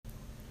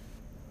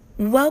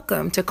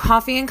Welcome to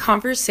Coffee and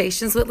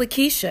Conversations with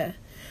Lakeisha.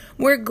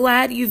 We're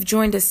glad you've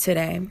joined us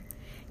today.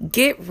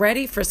 Get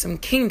ready for some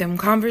kingdom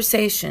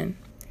conversation.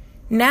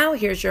 Now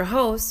here's your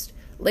host,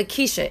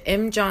 Lakeisha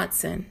M.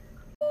 Johnson.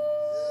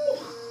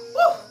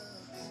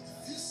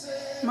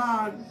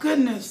 My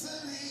goodness.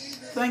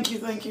 Thank you.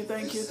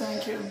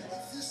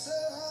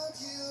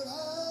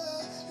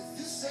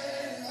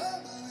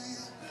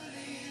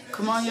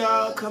 Come on,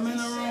 y'all. Come in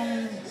the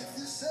room.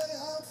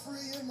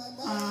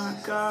 My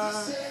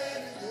God.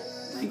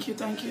 Thank you.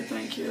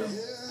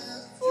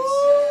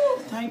 Woo.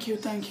 Thank you.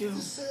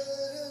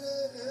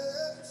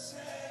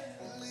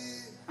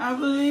 I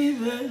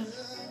believe it.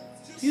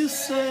 You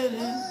said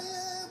it.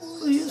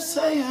 Who you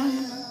say I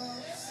am?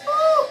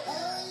 Woo.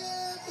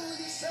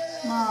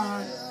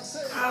 My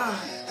God.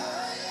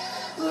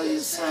 Who you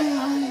say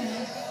I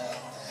am?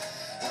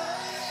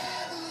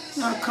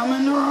 Now come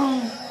in the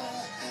room.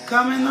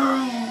 Good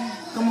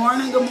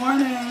morning.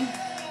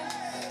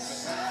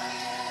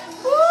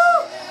 Woo!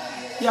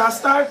 Y'all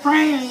start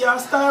praying. Y'all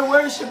start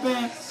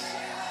worshiping.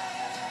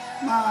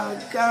 My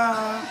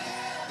God.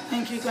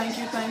 Thank you.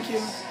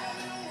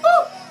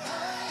 Woo!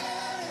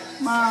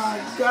 My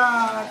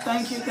God.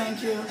 Thank you. Woo!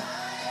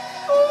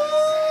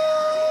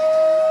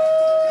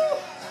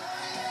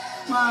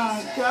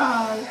 My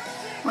God.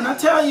 When I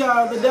tell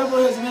y'all the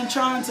devil has been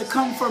trying to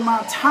come for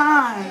my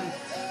time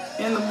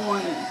in the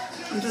morning,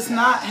 I'm just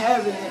not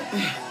having it.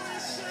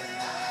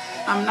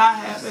 I'm not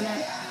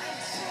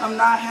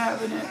having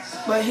it.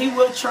 But he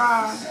will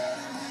try.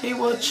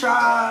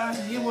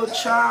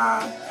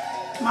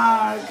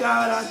 My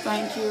God, I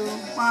thank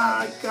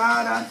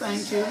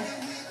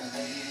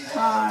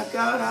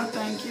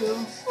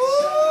you.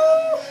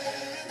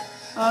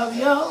 Woo! Of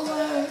your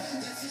word.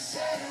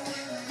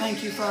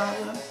 Thank you,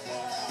 Father.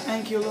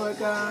 Thank you, Lord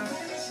God.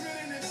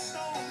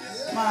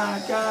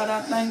 My God,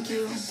 I thank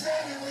you.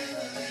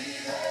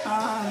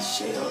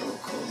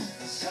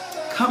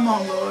 Come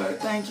on, Lord.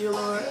 Thank you,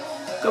 Lord.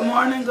 Good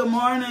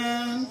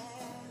morning.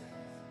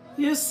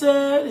 You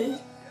said it.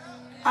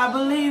 I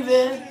believe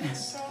it.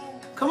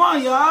 Come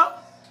on, y'all.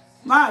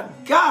 My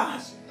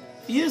God.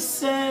 You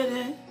said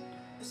it.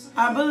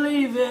 I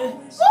believe it.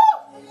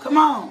 Woo! Come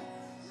on.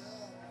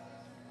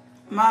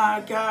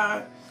 My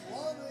God.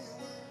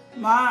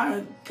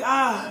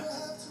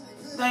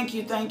 Thank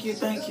you. Thank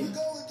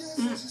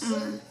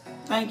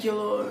you,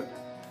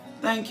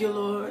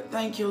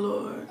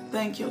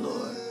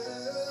 Lord.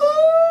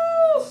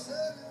 Woo!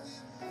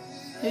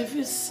 If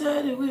you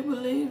said it, we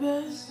believe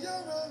it.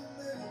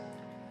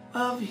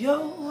 Of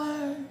your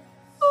word.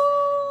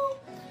 Woo!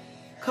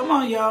 Come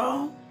on,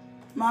 y'all.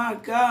 My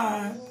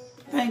God.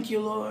 Thank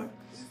you, Lord.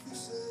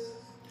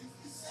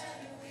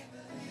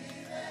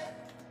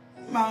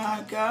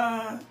 My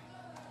God.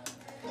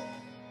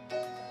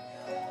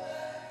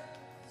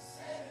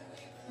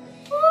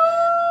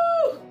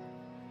 Woo!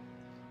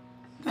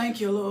 Thank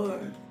you,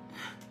 Lord.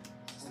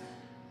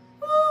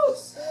 Woo!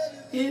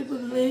 You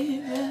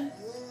believe it.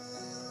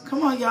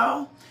 Come on,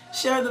 y'all.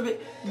 Share the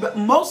video. But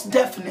most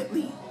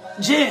definitely,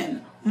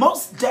 Jen,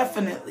 most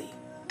definitely.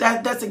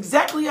 That's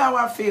exactly how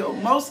I feel.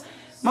 Most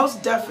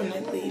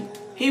definitely.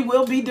 He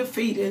will be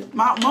defeated.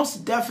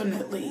 Most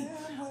definitely.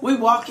 We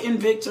walk in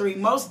victory.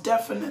 Most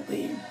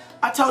definitely.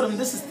 I told him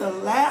this is the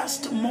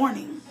last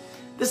morning.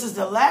 This is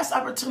the last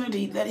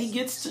opportunity that he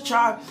gets to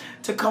try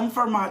to come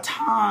for my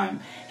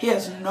time. He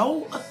has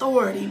no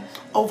authority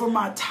over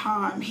my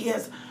time. He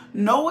has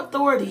no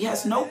authority. He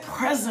has no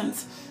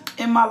presence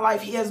in my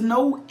life. He has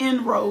no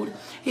inroad.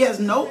 He has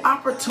no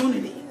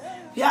opportunity.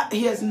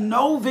 He has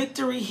no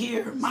victory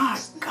here. My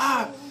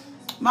God.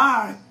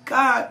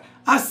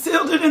 I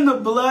sealed it in the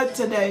blood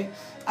today.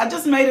 I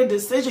just made a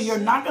decision. You're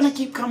not going to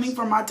keep coming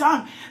for my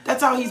time.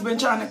 That's how he's been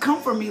trying to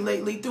come for me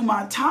lately, through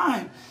my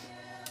time.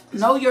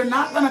 No, you're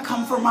not going to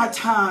come for my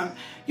time.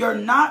 You're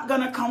not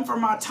going to come for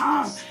my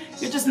time.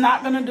 You're just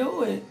not going to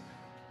do it.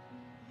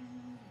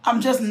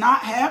 I'm just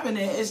not having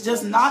it. It's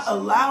just not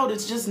allowed.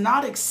 It's just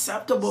not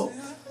acceptable.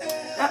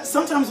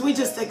 Sometimes we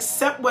just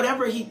accept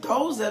whatever he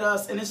throws at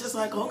us, and it's just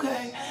like,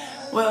 okay,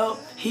 well,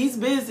 he's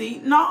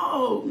busy.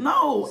 No.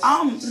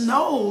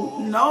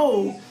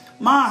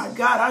 My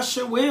God, I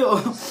sure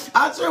will.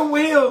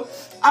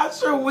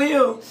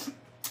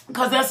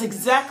 Because that's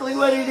exactly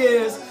what it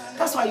is.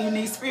 That's why you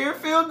need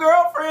spirit-filled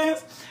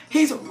girlfriends.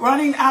 He's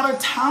running out of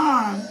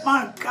time.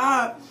 My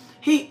God,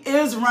 he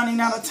is running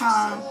out of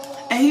time.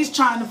 And he's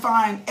trying to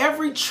find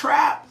every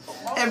trap,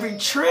 every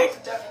trick,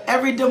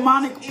 every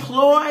demonic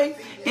ploy,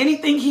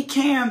 anything he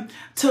can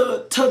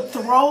to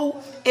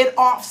throw it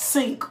off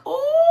sync.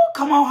 Oh,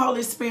 come on,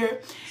 Holy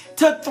Spirit.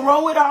 To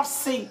throw it off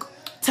sync.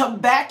 To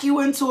back you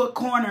into a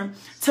corner.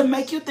 To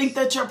make you think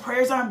that your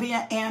prayers aren't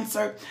being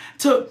answered.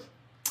 To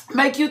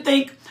make you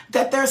think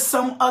that there's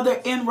some other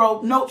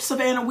inroad. Nope,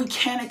 Savannah, we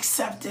can't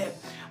accept it.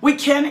 We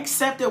can't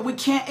accept it. We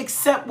can't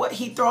accept what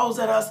he throws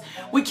at us.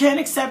 We can't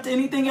accept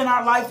anything in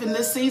our life in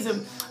this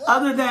season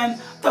other than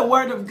the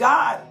word of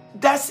God.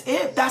 That's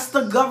it. That's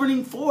the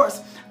governing force.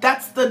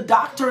 That's the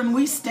doctrine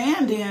we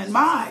stand in.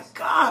 My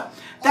God.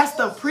 That's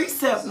the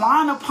precept,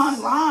 line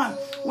upon line.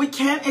 We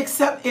can't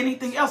accept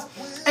anything else.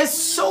 It's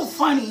so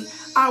funny.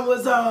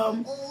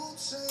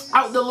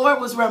 The Lord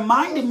was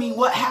reminding me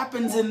what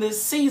happens in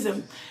this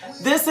season.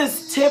 This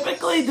is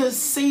typically the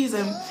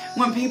season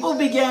when people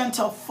begin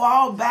to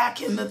fall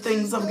back in the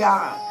things of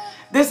God.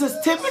 This is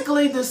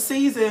typically the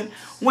season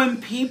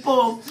when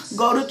people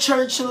go to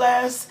church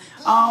less.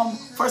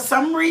 For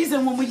some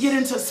reason, when we get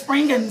into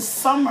spring and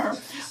summer,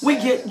 we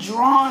get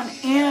drawn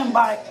in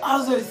by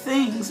other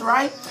things,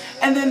 right?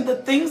 And then the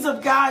things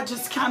of God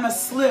just kind of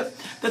slip.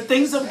 The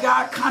things of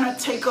God kind of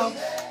take a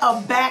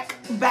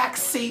back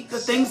seat. The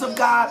things of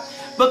God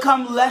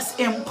become less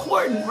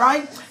important,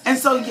 right? And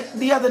so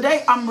the other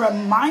day, I'm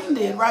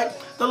reminded, right?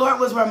 The Lord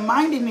was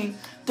reminding me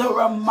to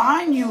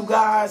remind you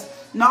guys,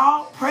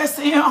 no, press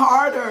in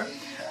harder.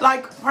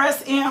 Like,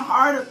 press in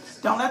harder.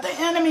 Don't let the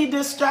enemy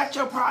distract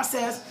your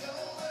process.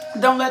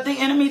 Don't let the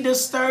enemy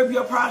disturb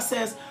your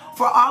process.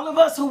 For all of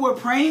us who were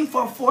praying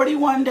for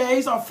 41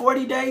 days or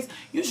 40 days,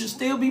 you should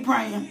still be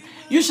praying.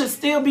 You should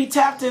still be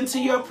tapped into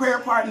your prayer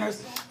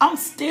partners. I'm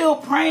still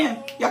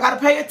praying. Y'all got to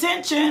pay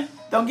attention.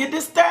 Don't get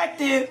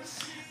distracted.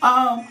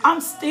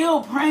 I'm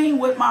still praying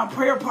with my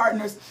prayer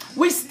partners.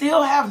 We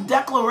still have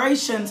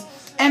declarations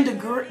and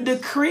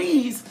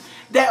decrees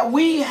that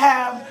we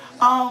have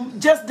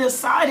just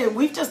decided.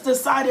 We've just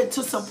decided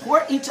to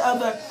support each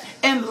other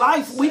in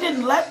life. We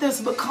didn't let this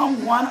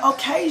become one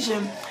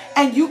occasion.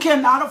 And you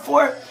cannot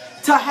afford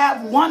to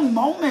have one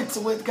moment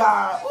with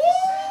God.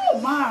 Oh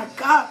my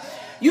God.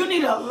 You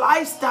need a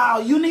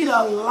lifestyle. You need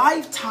a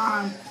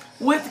lifetime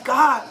with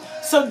God.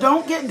 So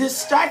don't get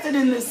distracted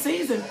in this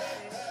season.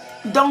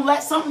 Don't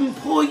let something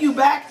pull you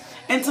back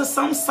into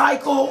some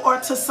cycle or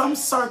to some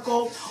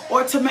circle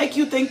or to make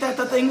you think that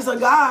the things of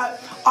God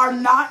are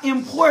not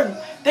important.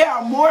 They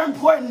are more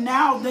important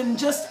now than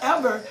just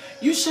ever.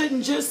 You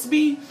shouldn't just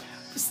be,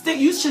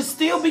 you should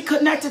still be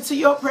connected to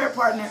your prayer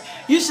partner.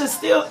 You should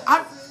still,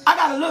 I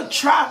got a little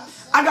tribe.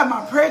 I got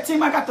my prayer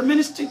team. I got the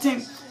ministry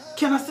team.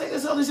 Can I say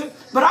this?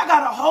 But I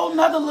got a whole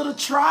nother little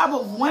tribe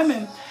of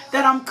women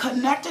that I'm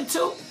connected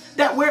to,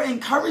 that we're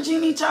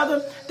encouraging each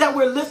other, that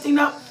we're lifting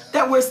up,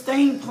 that we're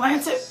staying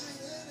planted,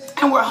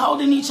 and we're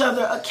holding each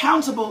other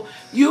accountable.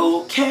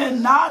 You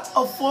cannot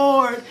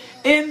afford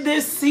in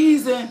this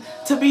season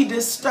to be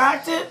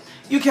distracted.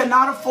 You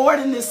cannot afford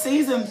in this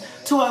season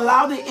to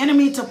allow the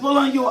enemy to pull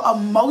on you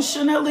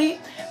emotionally.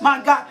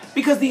 My God,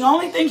 because the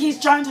only thing he's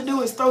trying to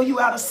do is throw you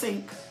out of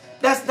sync.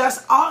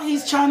 That's all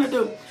he's trying to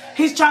do.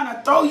 He's trying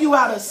to throw you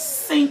out of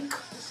sync.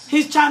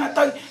 He's trying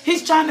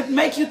to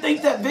make you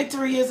think that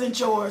victory isn't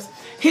yours.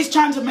 He's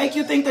trying to make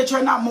you think that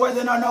you're not more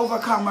than an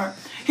overcomer.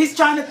 He's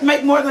trying to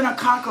make more than a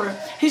conqueror.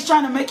 He's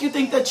trying to make you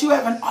think that you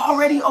haven't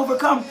already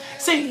overcome.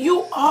 See,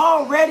 you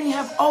already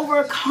have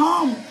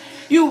overcome.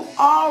 You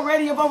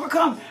already have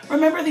overcome.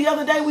 Remember the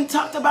other day we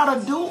talked about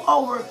a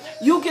do-over.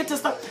 You get to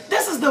start.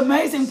 This is the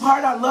amazing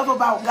part I love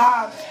about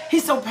God.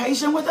 He's so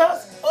patient with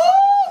us.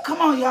 Ooh,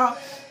 come on, y'all.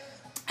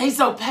 He's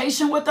so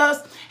patient with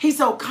us. He's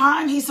so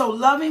kind. He's so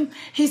loving.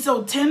 He's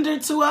so tender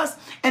to us.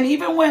 And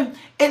even when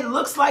it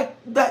looks like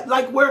that,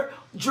 like we're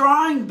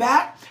drawing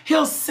back,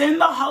 he'll send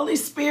the Holy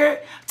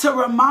Spirit to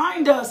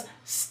remind us,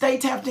 stay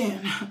tapped in.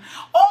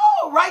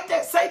 Oh, write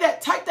that, say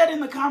that, type that in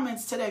the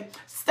comments today.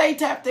 Stay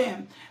tapped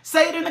in.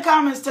 Say it in the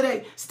comments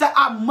today.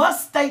 I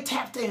must stay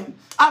tapped in.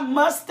 I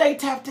must stay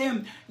tapped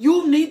in.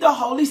 You need the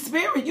Holy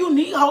Spirit. You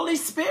need Holy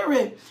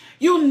Spirit.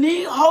 You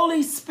need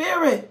Holy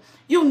Spirit.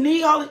 You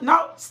need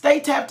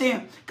stay tapped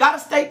in. Gotta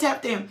stay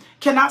tapped in.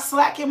 Cannot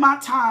slacken my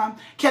time.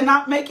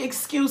 Cannot make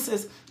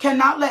excuses.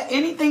 Cannot let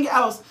anything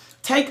else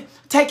take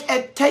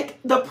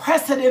the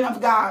precedent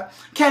of God.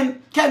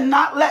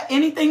 Cannot let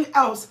anything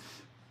else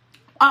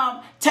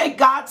take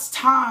God's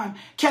time.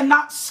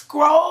 Cannot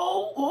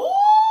scroll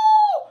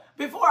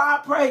before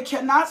I pray.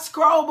 Cannot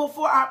scroll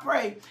before I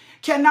pray.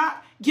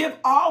 Cannot give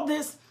all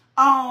this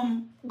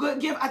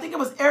I think it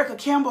was Erica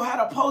Campbell had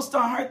a post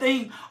on her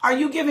thing. Are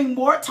you giving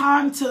more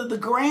time to the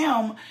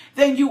gram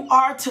than you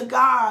are to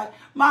God?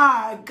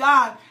 My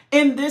God,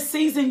 in this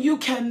season, you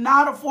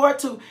cannot afford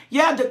to.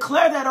 Yeah,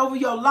 declare that over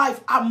your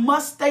life. I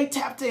must stay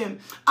tapped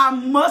in. I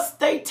must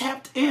stay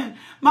tapped in.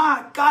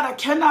 My God, I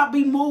cannot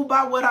be moved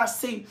by what I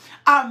see.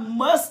 I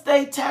must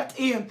stay tapped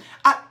in.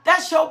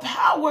 That's your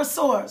power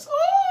source.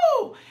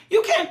 Ooh,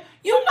 you can't.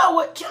 You know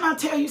what, can I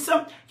tell you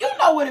something? You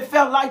know what it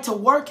felt like to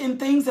work in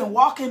things and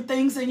walk in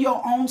things in your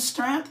own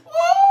strength?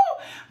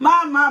 Woo!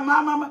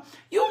 My.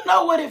 You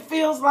know what it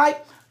feels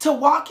like to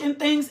walk in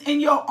things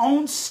in your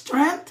own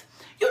strength?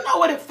 You know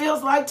what it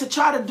feels like to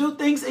try to do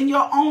things in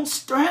your own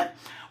strength?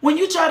 When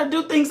you try to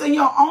do things in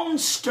your own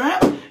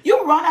strength,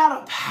 you run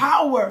out of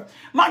power.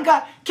 My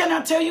God, can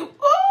I tell you?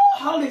 Oh,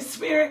 Holy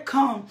Spirit,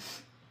 come.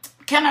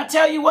 Can I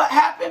tell you what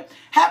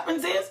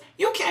happens is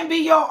you can't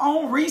be your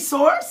own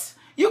resource.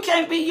 You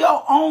can't be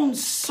your own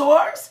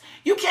source.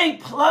 You can't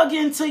plug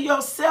into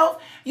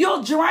yourself.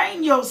 You'll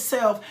drain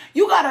yourself.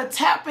 You got to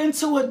tap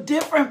into a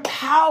different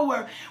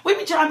power. We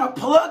be trying to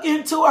plug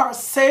into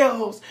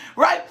ourselves,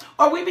 right?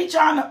 Or we be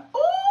trying to,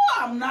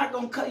 I'm not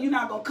going to cut, you're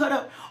not going to cut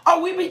up.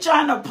 Or we be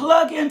trying to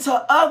plug into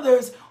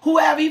others who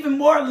have even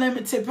more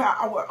limited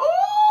power.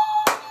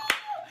 Ooh,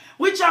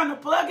 we trying to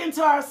plug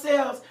into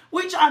ourselves.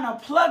 We trying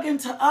to plug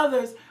into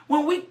others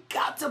when we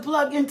got to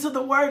plug into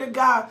the word of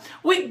God.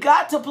 We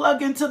got to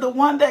plug into the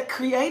one that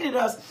created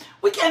us.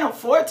 We can't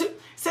afford to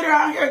sit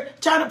around here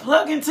trying to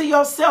plug into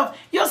yourself.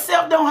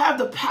 Yourself don't have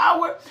the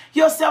power.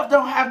 Yourself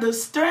don't have the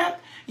strength.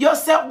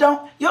 Yourself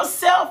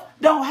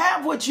don't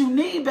have what you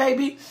need,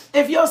 baby.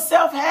 If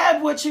yourself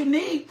had what you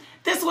need,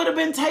 this would have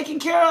been taken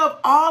care of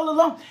all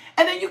along.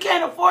 And then you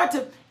can't afford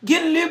to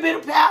get a little bit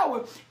of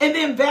power and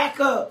then back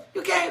up.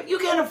 You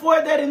can't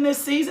afford that in this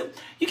season.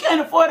 You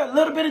can't afford a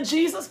little bit of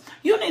Jesus.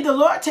 You need the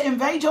Lord to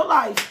invade your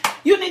life.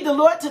 You need the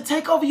Lord to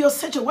take over your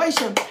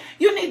situation.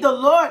 You need the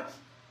Lord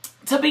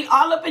to be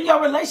all up in your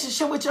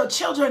relationship with your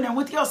children and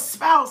with your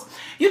spouse.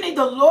 You need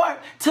the Lord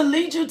to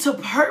lead you to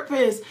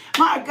purpose.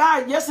 My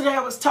God, yesterday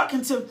I was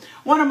talking to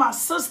one of my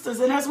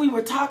sisters, and as we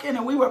were talking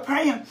and we were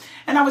praying,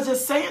 and I was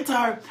just saying to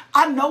her,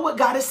 I know what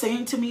God is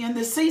saying to me in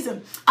this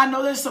season. I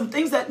know there's some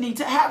things that need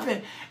to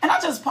happen. And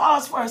I just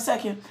paused for a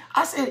second.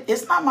 I said,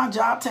 it's not my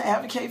job to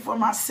advocate for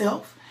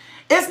myself.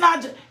 It's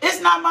not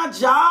my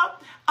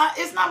job.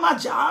 It's not my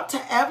job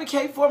to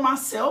advocate for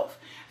myself.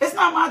 It's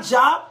not my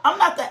job. I'm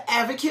not the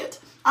advocate.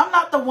 I'm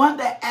not the one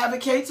that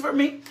advocates for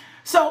me.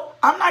 So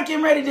I'm not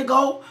getting ready to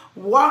go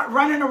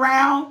running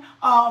around,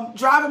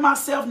 driving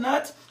myself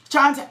nuts,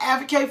 trying to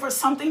advocate for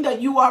something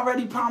that you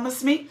already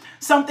promised me,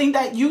 something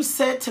that you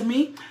said to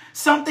me,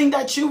 something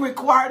that you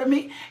require of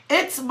me.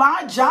 It's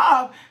my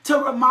job to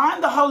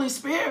remind the Holy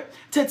Spirit,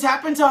 to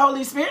tap into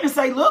Holy Spirit and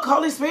say, look,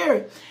 Holy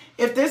Spirit,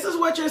 if this is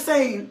what you're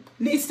saying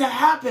needs to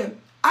happen,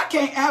 I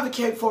can't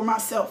advocate for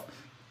myself.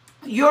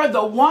 You're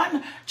the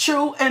one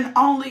true and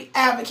only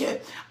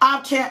advocate.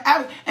 I can't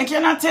advocate. And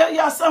can I tell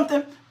y'all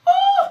something?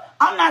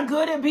 I'm not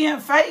good at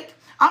being fake.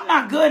 I'm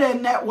not good at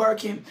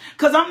networking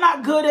because I'm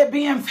not good at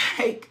being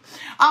fake.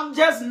 I'm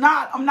just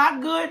not. I'm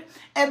not good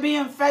at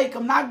being fake.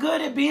 I'm not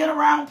good at being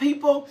around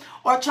people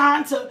or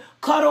trying to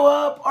cuddle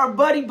up or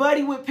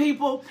buddy with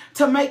people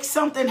to make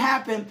something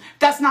happen.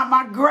 That's not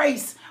my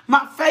grace.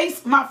 My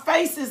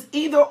face is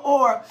either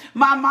or.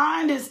 My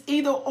mind is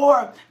either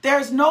or.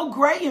 There's no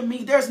gray in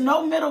me. There's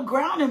no middle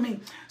ground in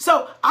me.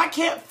 So I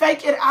can't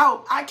fake it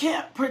out. I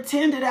can't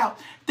pretend it out.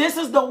 This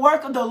is the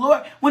work of the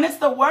Lord. When it's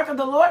the work of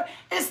the Lord,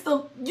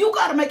 you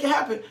got to make it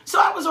happen. So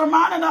I was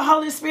reminding the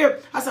Holy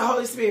Spirit. I said,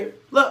 Holy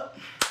Spirit, look,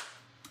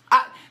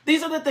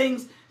 these are the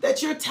things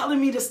that you're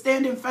telling me to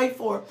stand in faith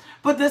for.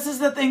 But this is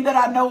the thing that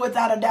I know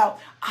without a doubt.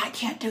 I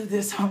can't do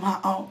this on my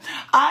own.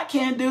 I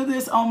can't do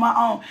this on my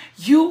own.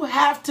 You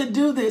have to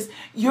do this.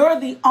 You're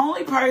the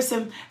only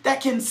person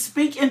that can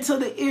speak into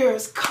the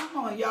ears. Come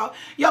on, y'all.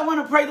 Y'all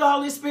want to pray the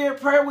Holy Spirit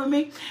prayer with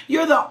me?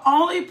 You're the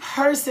only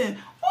person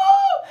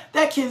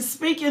that can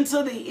speak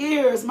into the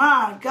ears.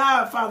 My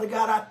God, Father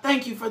God, I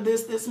thank you for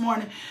this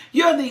morning.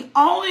 You're the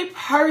only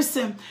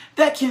person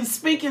that can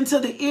speak into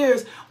the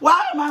ears.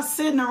 Why am I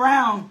sitting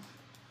around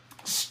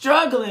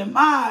struggling?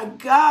 My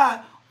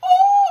God.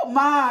 Oh,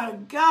 my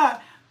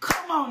God.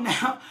 Come on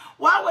now.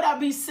 Why would I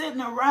be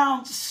sitting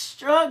around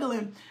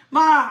struggling,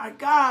 my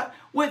God,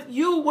 with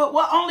you,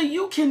 what only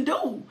you can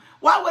do?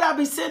 Why would I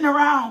be sitting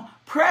around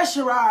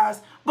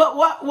pressurized, but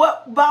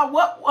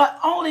what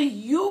only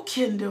you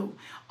can do?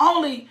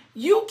 Only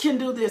you can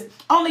do this.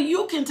 Only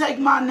you can take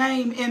my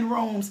name in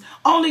rooms.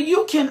 Only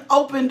you can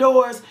open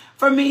doors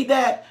for me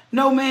that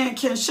no man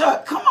can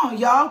shut. Come on,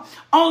 y'all.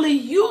 Only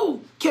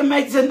you can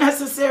make the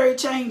necessary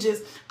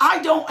changes.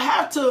 I don't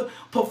have to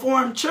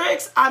perform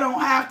tricks. I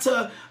don't have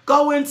to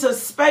go into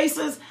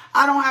spaces.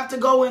 I don't have to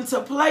go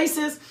into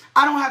places.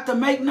 I don't have to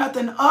make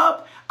nothing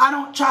up. I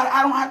don't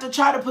have to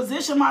try to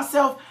position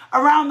myself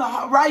around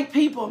the right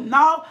people.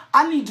 No,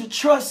 I need to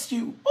trust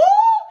you. Ooh!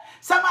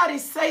 Somebody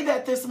say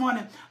that this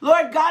morning.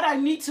 Lord God, I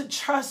need to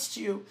trust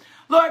you.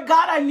 Lord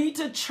God, I need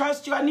to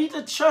trust you. I need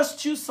to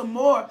trust you some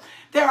more.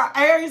 There are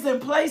areas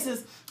and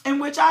places in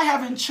which I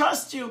haven't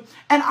trusted you,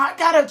 and I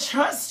got to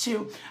trust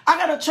you. I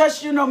got to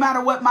trust you no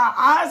matter what my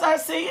eyes are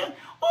seeing.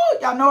 Oh,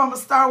 y'all know I'm a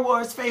Star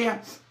Wars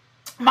fan.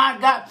 My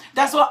God,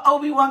 that's what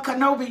Obi-Wan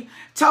Kenobi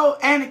told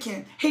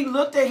Anakin. He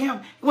looked at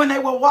him when they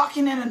were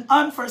walking in an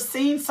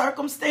unforeseen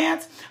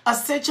circumstance, a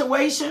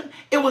situation.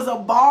 It was a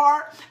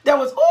bar. There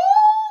was, oh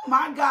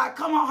my God,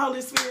 come on,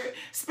 Holy Spirit.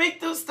 Speak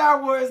through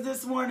Star Wars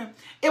this morning.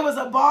 It was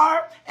a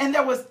bar, and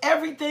there was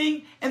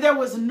everything, and there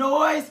was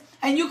noise,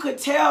 and you could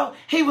tell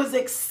he was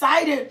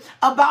excited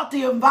about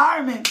the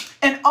environment.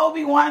 And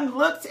Obi-Wan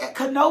looked at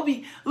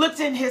Kenobi, looked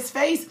in his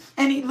face,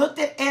 and he looked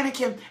at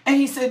Anakin, and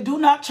he said, do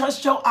not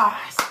trust your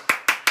eyes.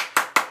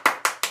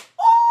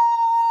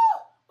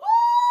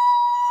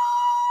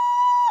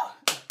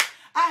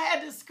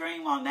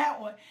 Scream on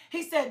that one.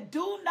 He said,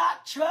 do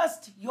not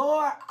trust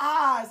your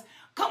eyes.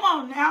 Come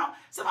on now.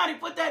 Somebody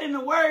put that in the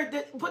word,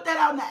 put that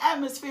out in the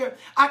atmosphere.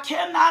 I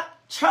cannot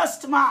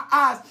trust my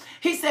eyes.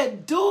 He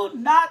said, do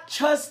not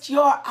trust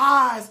your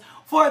eyes,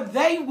 for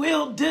they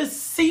will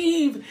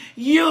deceive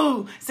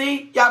you.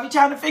 See, y'all be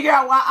trying to figure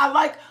out why I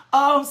like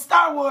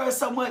Star Wars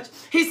so much.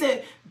 He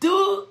said,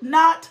 Do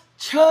not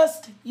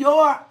trust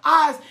your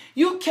eyes.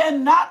 You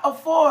cannot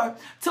afford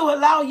to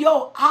allow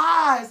your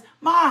eyes,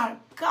 my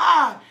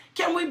God.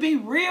 Can we be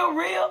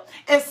real?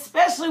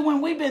 Especially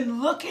when we've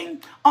been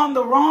looking on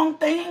the wrong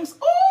things.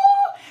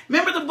 Ooh,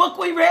 remember the book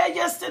we read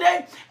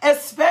yesterday?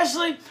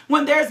 Especially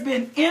when there's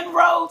been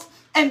inroads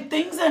and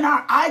things in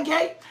our eye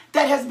gate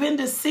that has been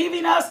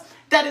deceiving us,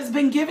 that has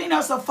been giving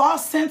us a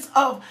false sense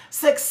of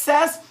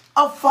success,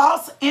 a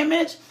false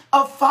image,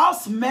 a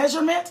false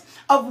measurement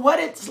of what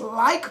it's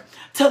like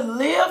to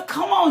live.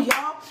 Come on,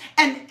 y'all,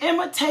 and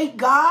imitate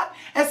God,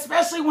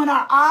 especially when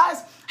our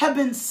eyes have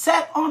been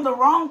set on the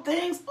wrong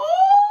things. Ooh,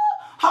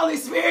 Holy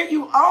Spirit,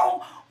 you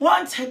own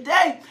one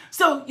today.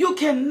 So you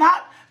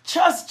cannot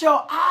trust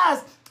your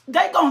eyes.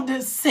 They're going to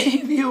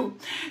deceive you.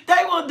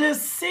 They will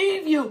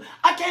deceive you.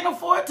 I can't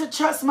afford to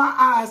trust my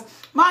eyes.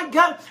 My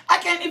God, I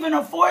can't even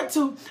afford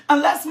to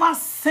unless my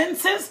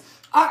senses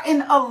are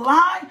in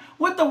line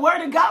with the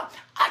word of God.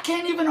 I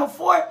can't even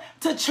afford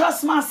to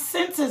trust my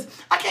senses.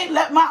 I can't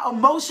let my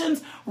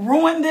emotions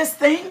ruin this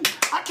thing.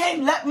 I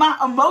can't let my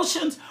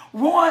emotions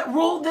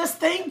rule this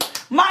thing.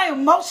 My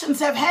emotions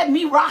have had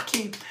me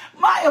rocky.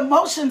 My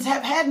emotions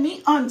have had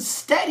me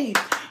unsteady.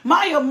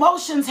 My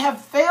emotions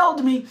have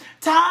failed me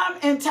time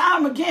and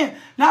time again.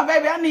 Now,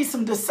 baby, I need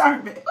some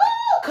discernment.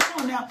 Ooh,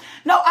 come on now.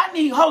 No, I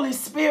need Holy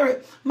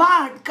Spirit.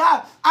 My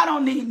God, I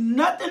don't need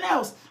nothing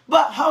else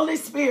but Holy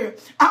Spirit.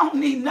 I don't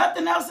need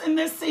nothing else in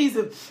this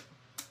season.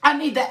 I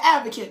need the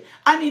advocate.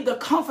 I need the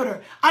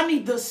comforter. I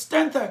need the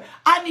strengther.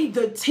 I need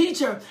the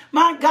teacher.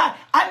 My God,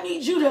 I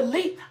need you to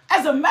lead.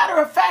 As a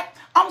matter of fact,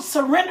 I'm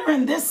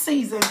surrendering this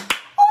season.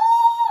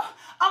 Ooh,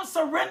 I'm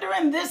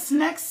surrendering this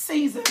next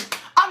season.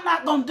 I'm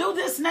not going to do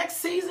this next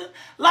season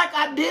like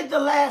I did the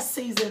last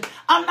season.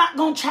 I'm not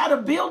going to try to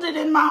build it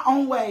in my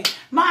own way.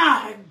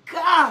 My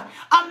God,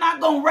 I'm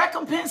not going to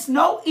recompense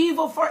no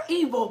evil for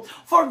evil.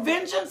 For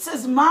vengeance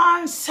is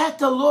mine, said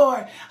the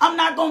Lord. I'm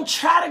not going to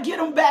try to get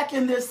them back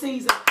in this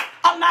season.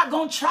 I'm not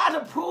going to try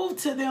to prove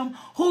to them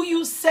who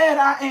you said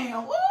I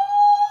am. Woo!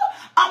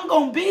 I'm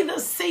going to be the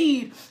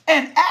seed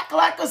and act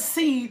like a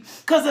seed,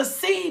 because a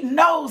seed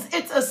knows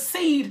it's a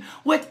seed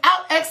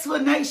without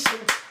explanation.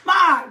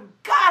 My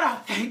God, I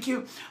thank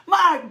you.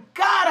 My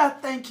God, I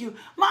thank you.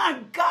 My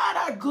God,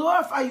 I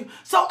glorify you.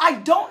 So I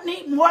don't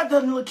need more of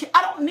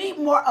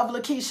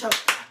Lakeisha.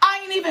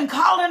 I ain't even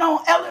calling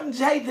on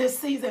LMJ this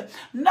season.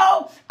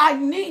 No, I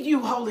need you,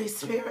 Holy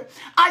Spirit.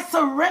 I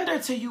surrender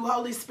to you,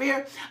 Holy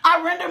Spirit.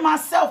 I render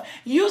myself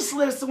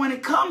useless when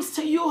it comes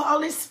to you,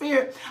 Holy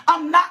Spirit.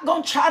 I'm not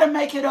going to try to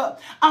make it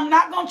up. I'm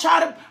not going to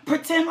try to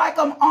pretend like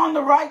I'm on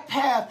the right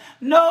path.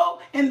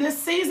 No, in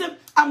this season,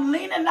 I'm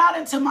leaning out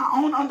into my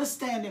own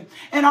understanding.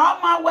 In all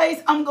my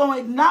ways, I'm going to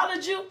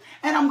acknowledge you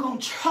and I'm going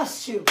to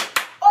trust you.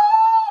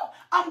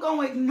 I'm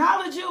going to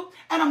acknowledge you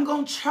and I'm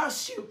going to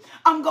trust you.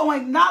 I'm going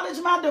to acknowledge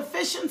my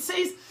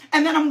deficiencies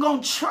and then I'm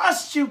going to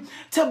trust you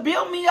to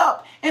build me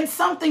up in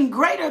something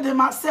greater than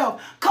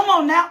myself. Come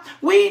on now.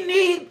 We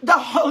need the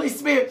Holy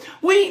Spirit.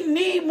 We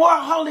need more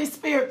Holy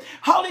Spirit.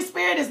 Holy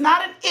Spirit is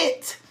not an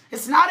it.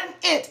 It's not an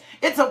it.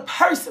 It's a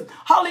person.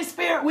 Holy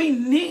Spirit, we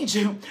need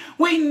you.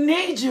 We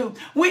need you.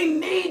 We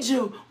need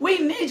you. We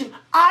need you.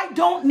 I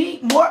don't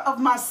need more of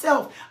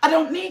myself. I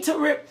don't need to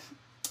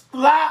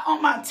rely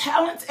on my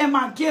talents and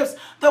my gifts.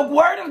 The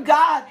word of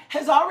God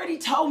has already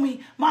told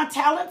me my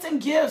talents and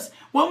gifts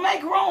will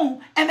make room,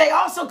 and they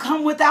also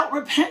come without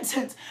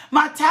repentance.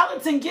 My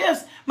talents and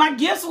gifts, my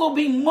gifts will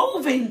be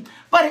moving,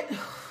 but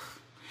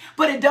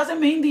it doesn't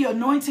mean the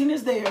anointing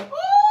is there.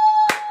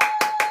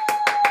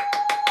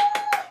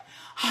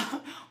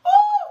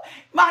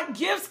 My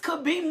gifts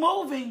could be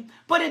moving,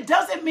 but it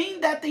doesn't mean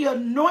that the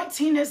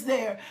anointing is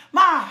there.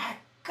 My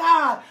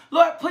God,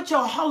 Lord, put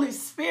your Holy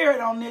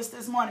Spirit on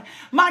this morning.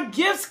 My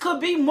gifts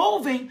could be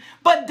moving,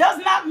 but does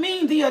not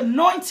mean the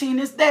anointing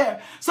is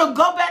there. So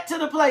go back to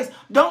the place.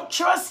 Don't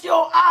trust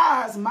your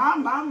eyes. My.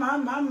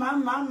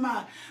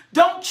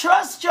 Don't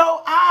trust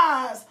your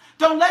eyes.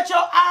 Don't let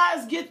your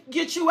eyes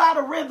get you out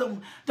of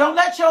rhythm. Don't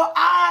let your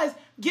eyes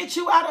get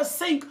you out of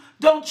sync.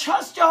 Don't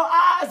trust your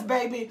eyes,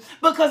 baby,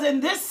 because in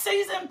this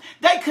season,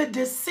 they could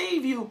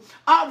deceive you.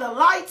 All the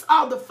lights,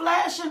 all the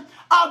flashing,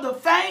 all the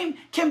fame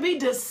can be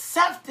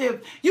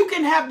deceptive. You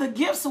can have the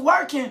gifts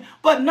working,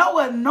 but no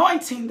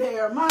anointing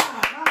there. My.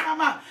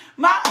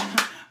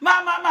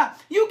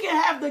 You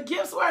can have the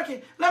gifts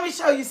working. Let me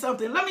show you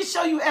something. Let me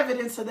show you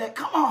evidence of that.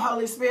 Come on,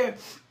 Holy Spirit.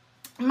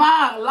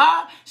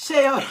 My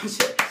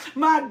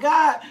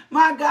God.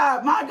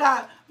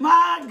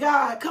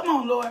 Come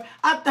on, Lord.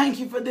 I thank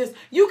you for this.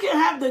 You can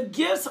have the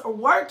gifts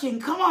working.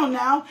 Come on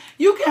now.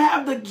 You can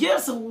have the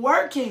gifts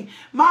working.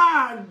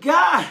 My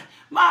God.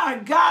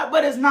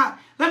 But it's not.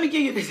 Let me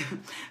give you this.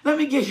 Let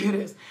me give you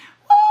this.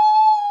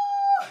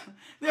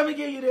 Let me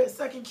give you this.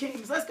 2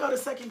 Kings. Let's go to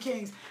 2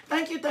 Kings.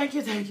 Thank you.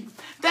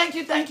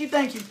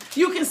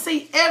 You can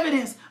see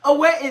evidence of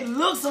where it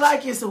looks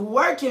like it's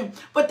working,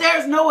 but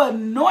there's no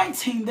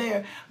anointing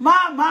there.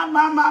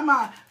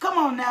 My. Come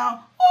on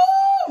now.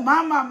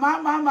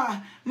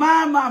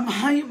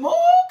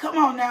 Come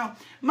on now.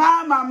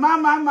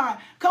 My.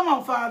 Come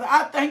on, Father.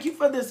 I thank you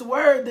for this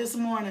word this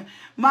morning.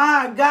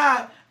 My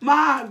God. Woo,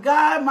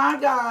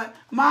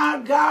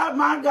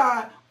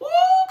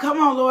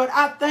 come on, Lord.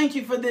 I thank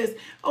you for this.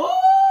 Oh,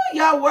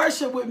 y'all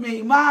worship with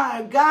me.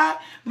 My God.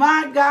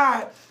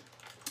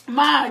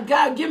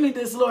 Give me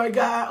this, Lord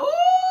God. Ooh.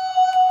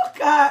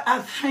 God, I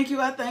thank you.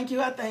 I thank you.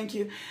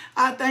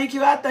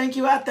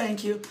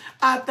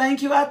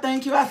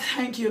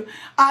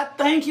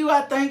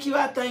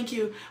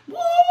 Woo!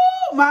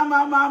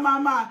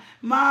 My.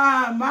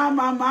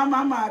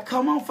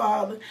 Come on,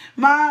 Father.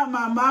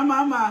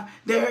 My.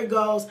 There it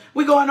goes.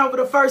 We're going over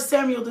to 1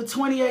 Samuel, the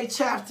 28th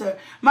chapter.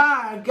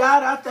 My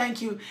God, I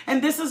thank you.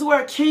 And this is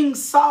where King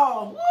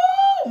Saul,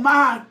 woo,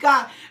 my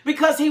God,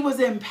 because he was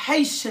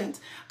impatient.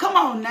 Come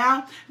on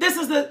now. This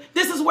is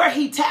where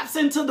he taps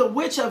into the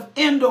witch of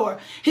Endor.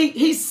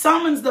 He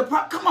summons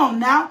come on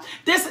now.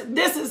 This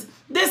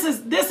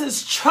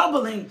is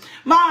troubling.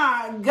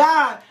 My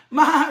God,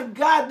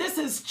 this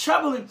is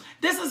troubling.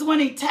 This is when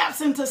he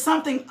taps into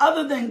something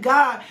other than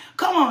God.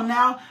 Come on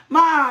now.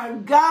 My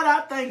God,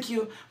 I thank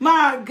you.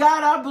 My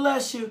God, I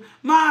bless you.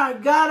 My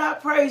God, I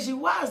praise you.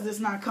 Why is this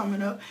not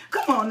coming up?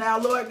 Come on now,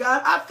 Lord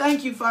God. I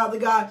thank you, Father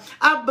God.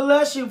 I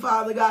bless you,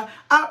 Father God.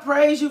 I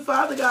praise you,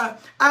 Father God.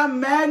 I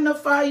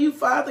magnify you,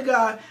 Father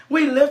God.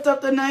 We lift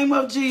up the name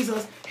of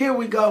Jesus. Here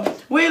we go.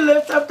 We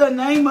lift up the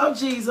name of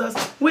Jesus.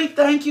 We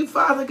thank you,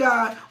 Father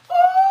God.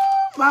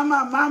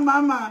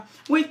 My.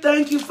 We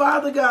thank you,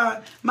 Father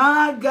God.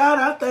 My God,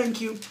 I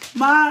thank you.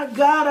 My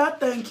God, I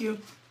thank you.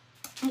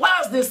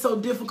 Why is this so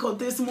difficult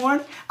this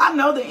morning? I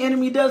know the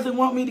enemy doesn't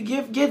want me to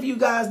give you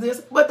guys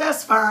this, but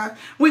that's fine.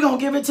 We're going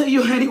to give it to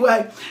you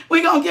anyway. My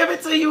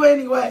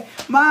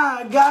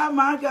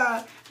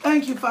God.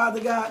 Thank you, Father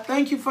God.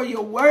 Thank you for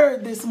your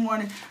word this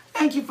morning.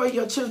 Thank you for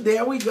your truth.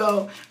 There we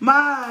go.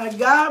 My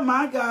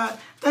God.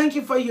 Thank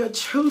you for your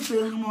truth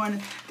this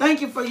morning.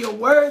 Thank you for your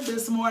word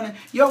this morning.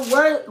 Your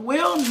word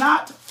will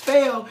not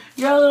fail.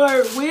 Your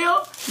word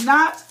will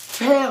not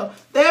fail.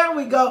 There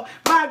we go.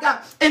 My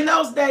God. In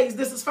those days,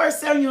 this is 1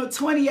 Samuel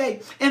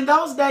 28. In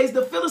those days,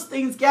 the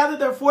Philistines gathered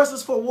their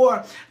forces for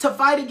war to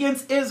fight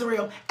against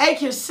Israel.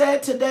 Achish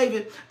said to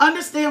David,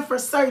 understand for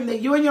certain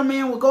that you and your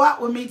men will go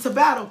out with me to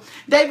battle.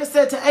 David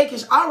said to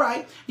Achish, all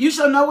right, you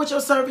shall know what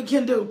your servant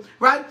can do.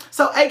 Right?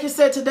 So Achish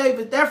said to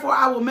David, therefore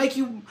I will make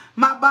you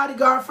my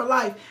bodyguard for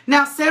life.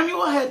 Now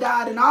Samuel had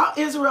died, and all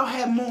Israel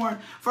had mourned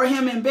for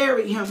him and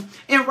buried him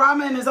in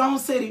Ramah in his own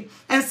city.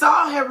 And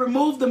Saul had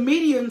removed the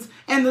Medians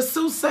and the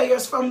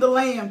soothsayers from the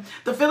land.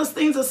 The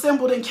Philistines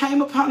assembled and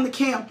came upon the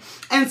camp,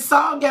 and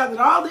Saul gathered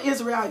all the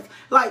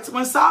Israelites.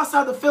 When Saul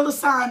saw the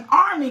Philistine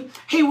army,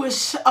 he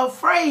was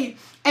afraid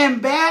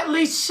and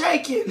badly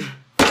shaken.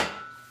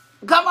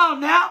 Come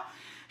on now.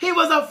 He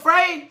was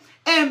afraid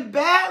and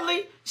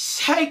badly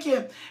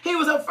shaken. He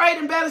was afraid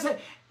and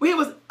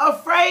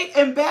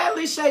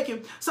badly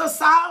shaken. So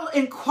Saul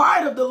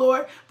inquired of the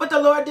Lord, but the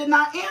Lord did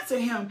not answer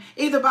him,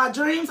 either by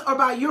dreams or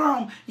by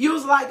Urim,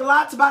 used like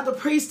lots by the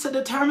priest to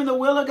determine the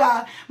will of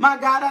God. My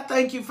God, I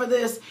thank you for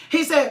this.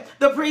 He said,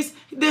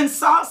 then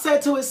Saul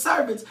said to his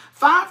servants,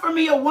 find for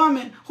me a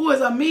woman who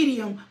is a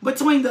medium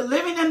between the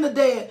living and the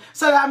dead,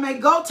 so that I may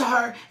go to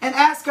her and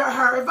ask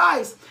her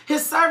advice.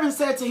 His servant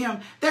said to him,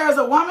 there is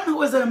a woman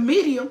who is a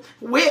medium,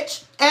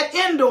 which at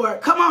Endor.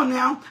 Come on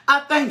now.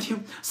 I thank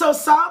you. So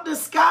Saul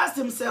disguised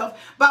himself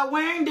by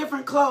wearing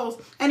different clothes,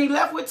 and he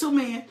left with two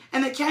men,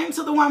 and they came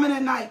to the woman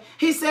at night.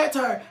 He said to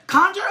her,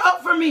 conjure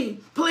up for me,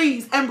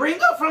 please, and bring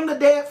up from the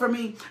dead for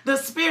me the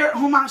spirit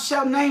whom I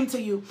shall name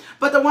to you.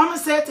 But the woman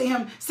said to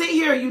him, see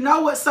here, you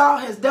know what Saul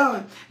has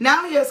done.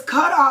 Now he has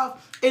cut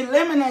off,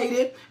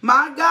 eliminated,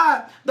 my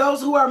God,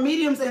 those who are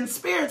mediums and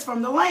spirits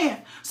from the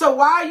land. So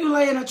why are you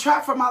laying a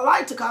trap for my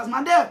life to cause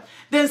my death?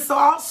 Then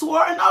Saul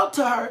swore an oath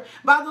to her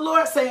by the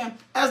Lord, saying,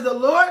 as the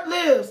Lord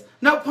lives,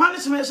 no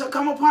punishment shall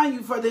come upon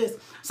you for this.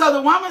 So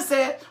the woman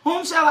said,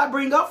 whom shall I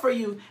bring up for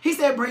you? He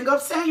said, bring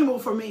up Samuel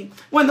for me.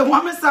 When the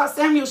woman saw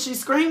Samuel, she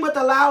screamed with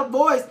a loud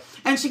voice,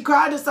 and she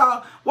cried to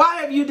Saul,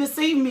 why have you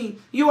deceived me?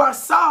 You are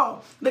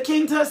Saul. The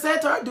king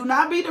said to her, do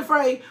not be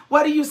afraid.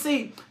 What do you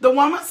see? The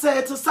woman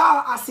said to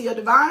Saul, I see a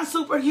divine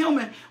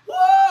superhuman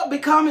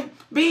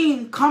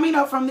being coming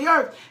up from the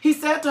earth. He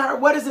said to her,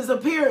 what is his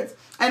appearance?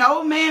 An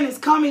old man is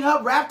coming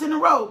up wrapped in a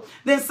robe.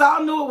 Then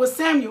Saul knew it was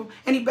Samuel,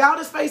 and he bowed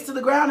his face to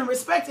the ground and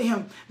respected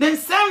him. Then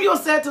Samuel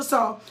said to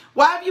Saul,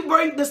 why have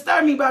you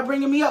disturbed me by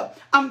bringing me up?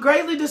 I'm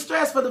greatly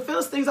distressed, for the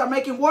Philistines are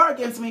making war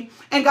against me,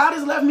 and God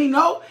has left me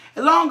no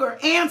longer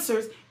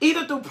answers,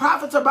 either through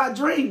prophets or by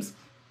dreams.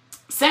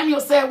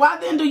 Samuel said, why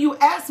then do you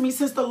ask me,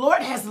 since the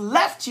Lord has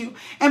left you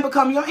and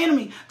become your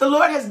enemy? The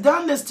Lord has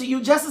done this to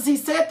you, just as he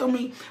said to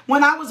me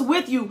when I was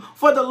with you.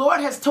 For the Lord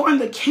has torn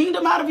the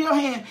kingdom out of your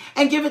hand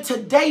and give it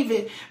to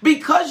David.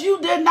 Because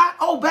you did not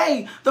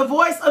obey the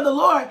voice of the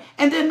Lord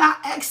and did not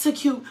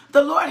execute,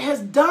 the Lord has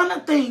done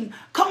a thing.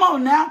 Come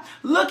on now.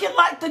 Looking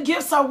like the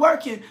gifts are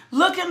working.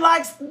 Looking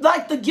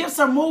like the gifts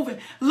are moving.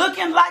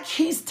 Looking like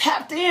he's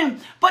tapped in.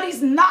 But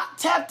he's not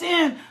tapped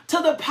in to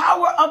the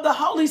power of the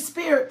Holy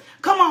Spirit.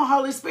 Come on,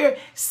 Holy Spirit.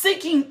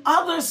 Seeking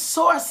other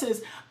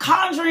sources.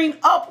 Conjuring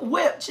up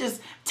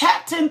witches.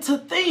 Tapped into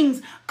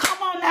things.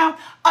 Come on now.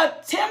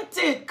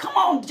 Attempted. Come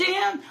on,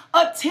 Jen.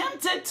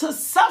 Attempted to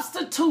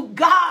substitute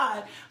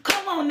God.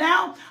 Come on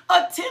now.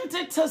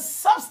 Attempted to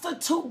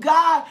substitute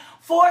God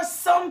for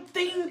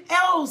something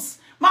else.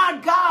 My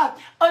God,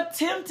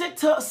 attempted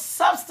to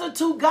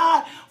substitute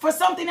God for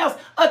something else.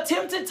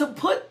 Attempted to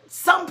put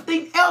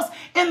something else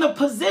in the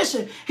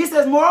position. He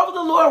says, moreover,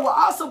 the Lord will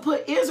also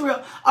put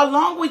Israel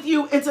along with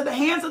you into the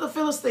hands of the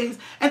Philistines.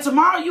 And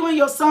tomorrow you and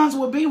your sons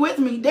will be with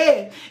me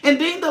dead.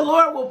 Indeed, the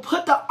Lord will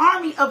put the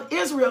army of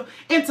Israel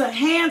into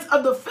hands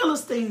of the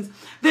Philistines.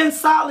 Then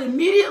Saul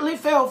immediately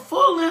fell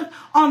full length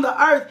on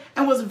the earth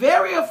and was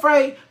very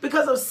afraid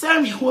because of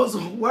Samuel's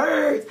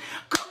words.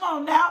 Come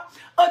on now.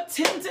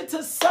 Attempted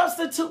to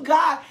substitute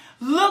God.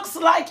 Looks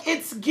like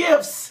it's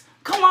gifts.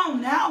 Come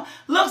on now.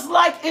 Looks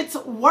like it's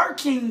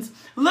workings.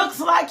 Looks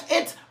like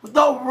it's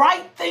the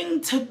right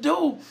thing to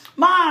do.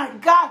 My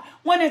God,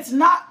 when it's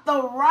not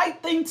the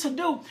right thing to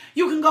do.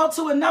 You can go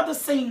to another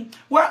scene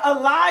where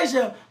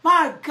Elijah,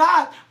 my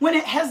God, when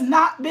it has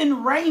not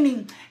been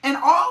raining and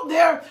all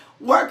their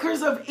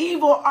workers of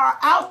evil are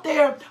out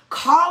there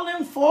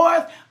calling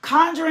forth,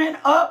 conjuring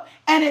up,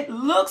 and it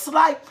looks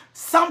like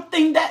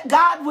something that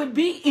God would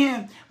be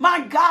in.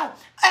 My God.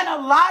 And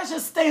Elijah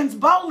stands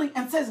boldly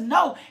and says,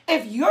 no,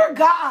 if you're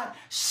God,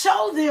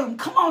 show them,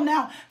 come on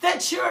now,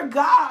 that you're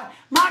God.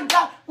 My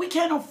God, we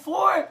can't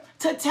afford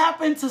to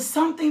tap into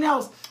something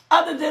else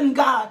other than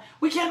God.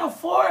 We can't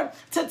afford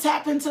to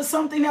tap into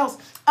something else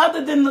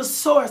other than the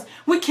source.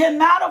 We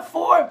cannot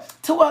afford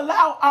to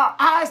allow our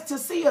eyes to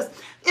see us.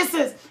 It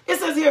says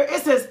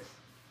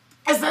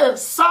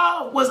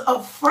Saul was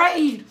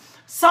afraid.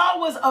 Saul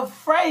was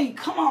afraid.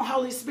 Come on,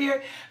 Holy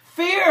Spirit.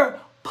 Fear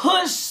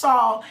pushed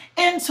Saul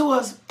into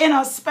a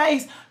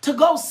space to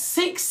go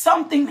seek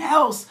something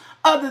else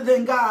other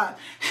than God.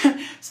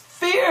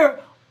 Fear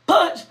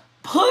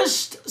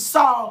pushed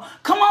Saul.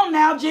 Come on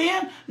now,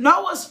 Jen.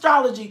 No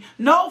astrology,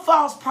 no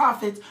false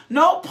prophets,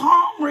 no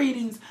palm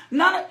readings.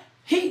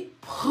 He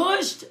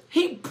pushed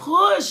him.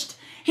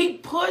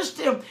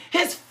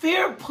 His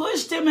fear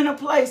pushed him in a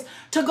place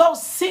to go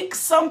seek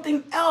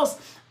something else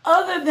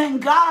other than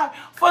God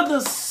for the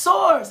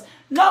source.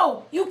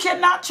 No, you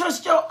cannot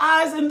trust your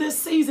eyes in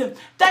this season.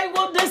 They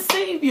will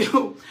deceive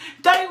you.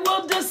 They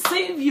will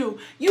deceive you.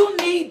 You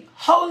need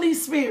Holy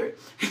Spirit.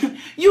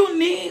 You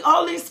need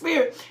Holy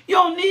Spirit. You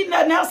don't need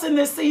nothing else in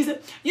this season.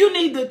 You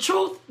need the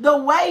truth, the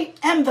way,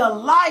 and the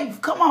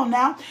life. Come on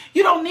now.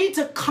 You don't need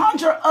to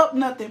conjure up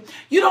nothing.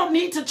 You don't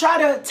need to try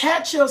to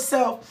attach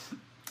yourself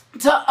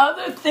to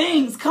other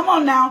things. Come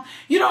on now.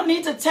 You don't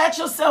need to attach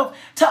yourself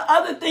to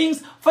other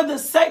things for the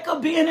sake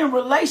of being in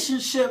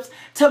relationships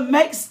to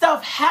make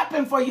stuff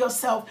happen for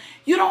yourself.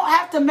 You don't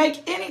have to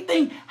make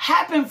anything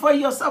happen for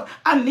yourself.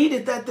 I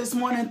needed that this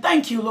morning.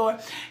 Thank you, Lord.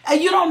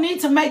 And you don't need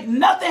to make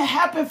nothing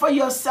happen for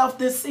yourself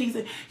this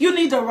season. You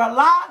need to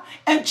rely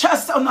and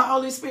trust on the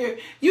Holy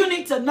Spirit. You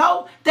need to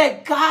know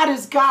that God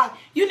is God.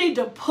 You need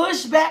to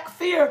push back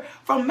fear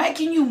from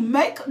making you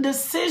make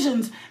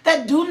decisions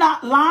that do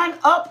not line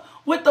up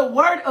with the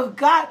word of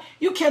God.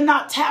 You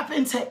cannot tap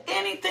into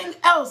anything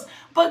else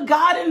but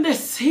God in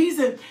this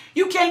season.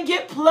 You can't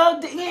get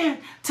plugged in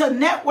to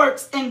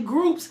networks and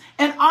groups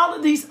and all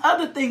of these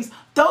other things.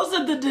 Those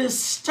are the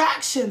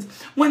distractions.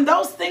 When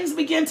those things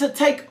begin to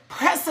take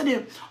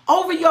precedent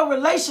over your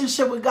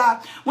relationship with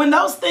God, when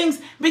those things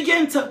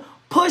begin to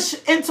push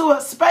into a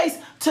space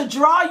to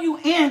draw you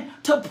in,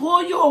 to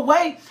pull you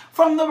away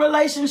from the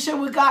relationship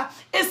with God,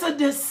 it's a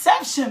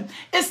deception.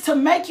 It's to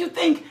make you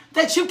think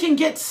that you can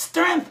get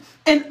strength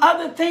in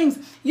other things.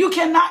 You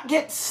cannot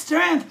get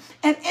strength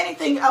in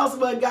anything else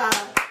but God.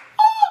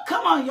 Oh,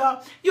 come on,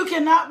 y'all. You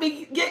cannot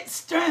get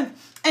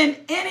strength in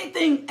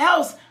anything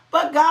else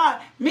but God.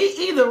 Me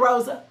either,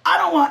 Rosa. I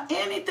don't want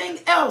anything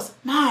else,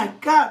 my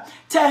God,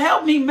 to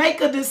help me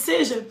make a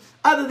decision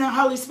other than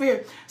Holy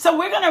Spirit. So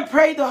we're going to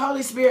pray the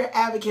Holy Spirit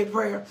advocate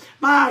prayer.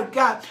 My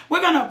God,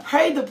 we're going to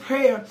pray the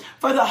prayer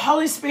for the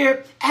Holy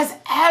Spirit as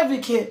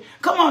advocate.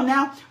 Come on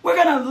now. We're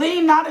going to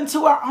lean not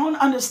into our own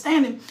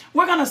understanding.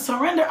 We're going to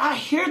surrender. I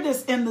hear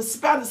this in the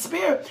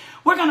Spirit.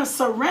 We're going to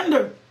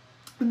surrender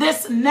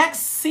this next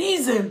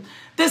season.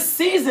 This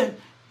season,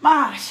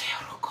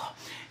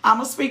 I'm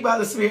going to speak by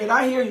the Spirit.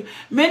 I hear you.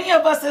 Many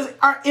of us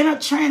are in a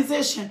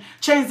transition.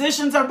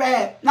 Transitions are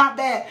bad, not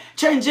bad.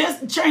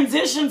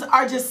 Transitions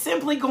are just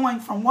simply going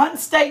from one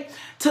state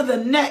to the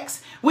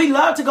next. We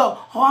love to go,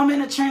 oh, I'm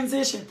in a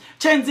transition.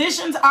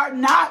 Transitions are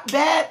not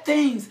bad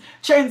things.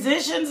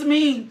 Transitions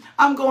mean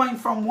I'm going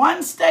from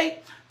one state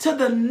to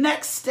the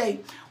next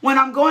state. When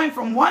I'm going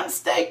from one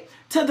state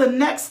to the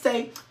next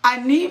state,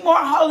 I need more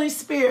Holy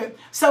Spirit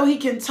so he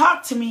can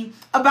talk to me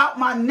about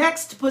my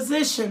next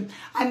position.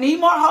 I need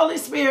more Holy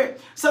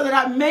Spirit so that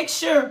I make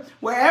sure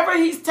wherever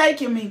he's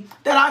taking me,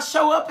 that I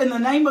show up in the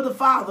name of the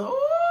Father.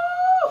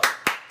 Ooh.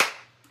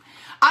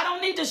 I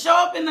don't need to show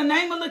up in the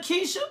name of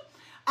Lakeisha.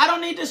 I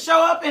don't need to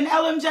show up in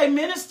LMJ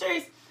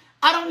Ministries.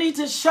 I don't need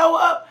to show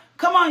up.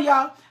 Come on,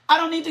 y'all. I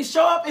don't need to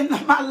show up in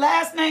my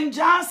last name,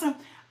 Johnson.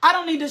 I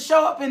don't need to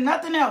show up in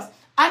nothing else.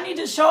 I need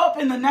to show up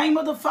in the name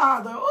of the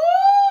Father.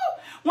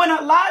 Ooh! When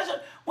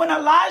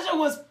Elijah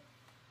was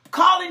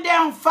calling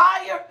down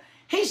fire,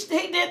 he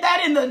did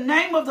that in the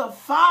name of the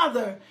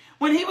Father.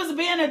 When he was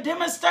being a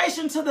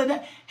demonstration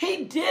to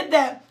he did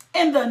that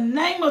in the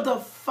name of the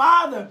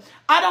Father.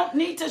 I don't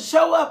need to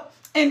show up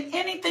in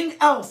anything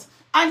else.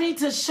 I need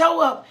to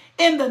show up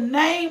in the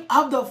name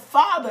of the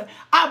Father.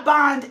 I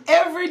bind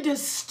every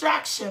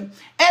distraction,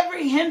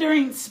 every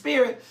hindering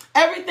spirit,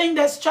 everything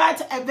that's tried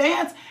to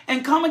advance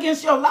and come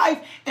against your life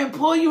and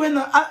pull you in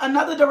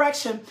another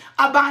direction.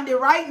 I bind it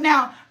right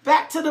now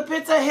back to the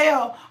pits of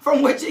hell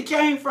from which it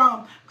came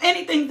from.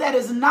 Anything that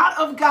is not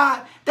of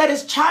God, that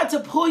has tried to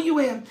pull you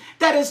in,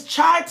 that has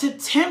tried to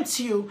tempt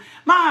you,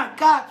 my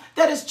God,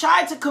 that has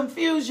tried to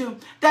confuse you,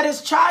 that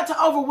has tried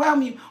to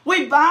overwhelm you,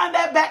 we bind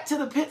that back to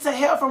the pits of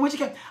hell from which it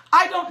came.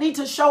 I don't need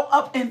to show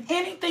up in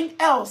anything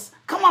else.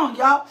 Come on,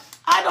 y'all.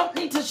 I don't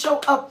need to show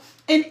up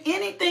in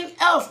anything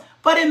else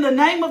but in the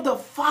name of the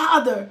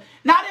Father.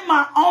 Not in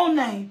my own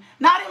name,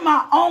 not in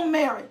my own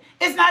merit.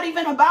 It's not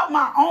even about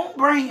my own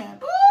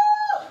brand. Woo!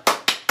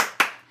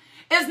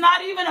 It's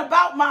not even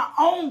about my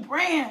own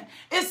brand.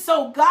 It's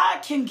so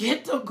God can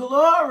get the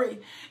glory.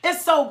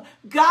 It's so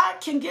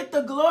God can get the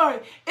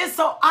glory. It's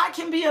so I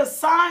can be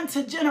assigned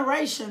to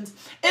generations.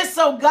 It's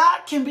so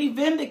God can be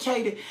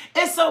vindicated.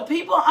 It's so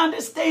people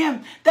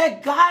understand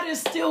that God is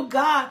still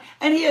God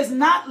and he has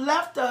not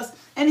left us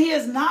and he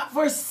has not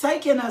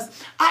forsaken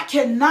us. I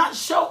cannot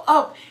show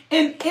up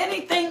in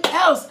anything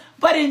else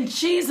but in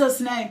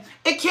Jesus' name.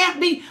 It can't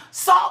be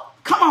Saul.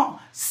 Come on.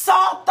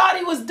 Saul thought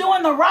he was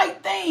doing the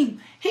right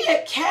thing. He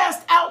had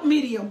cast out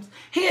mediums.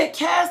 He had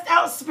cast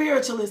out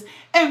spiritualists.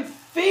 And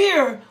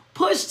fear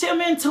pushed him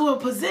into a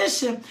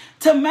position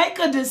to make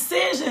a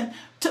decision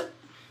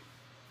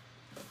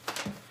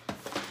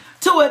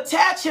to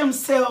attach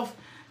himself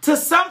to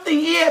something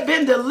he had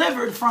been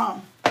delivered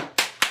from.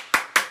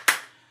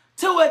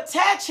 To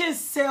attach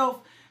himself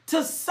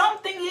to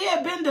something he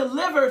had been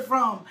delivered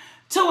from.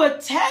 To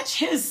attach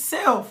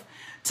himself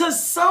to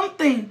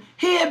something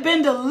he had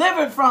been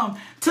delivered from.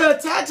 To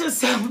attach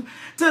himself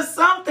to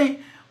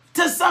something.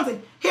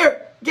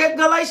 Here, get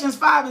Galatians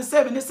 5 and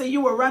 7. It says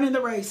you were running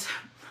the race.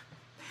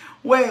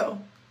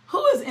 Well,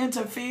 who has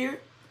interfered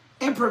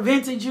and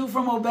prevented you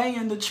from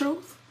obeying the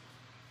truth?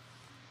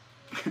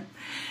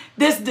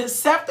 This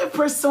deceptive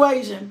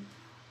persuasion.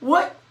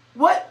 What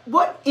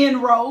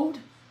inroad?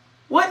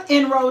 What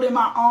inroad am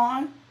I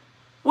on?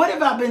 What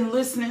have I been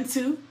listening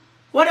to?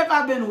 What have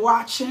I been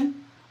watching?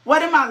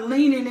 What am I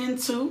leaning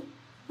into?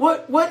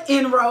 What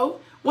inroad?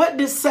 What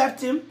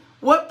deception?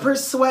 What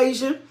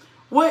persuasion?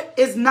 What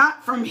is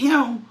not from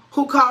him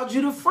who called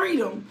you to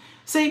freedom?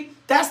 See,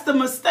 that's the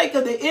mistake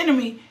of the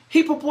enemy.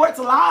 He purports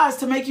lies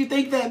to make you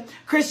think that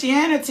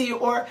Christianity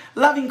or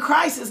loving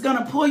Christ is going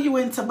to pull you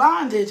into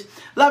bondage.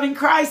 Loving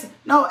Christ,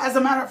 no, as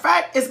a matter of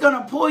fact, it's going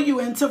to pull you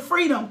into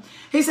freedom.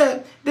 He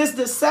said, this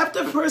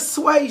deceptive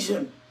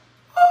persuasion,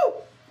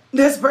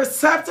 this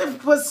deceptive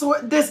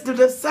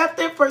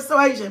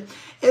persuasion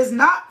is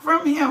not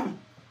from him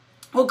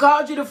who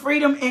called you to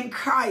freedom in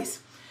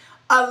Christ.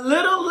 A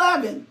little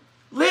leaven,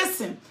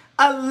 listen,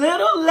 a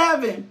little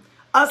leaven,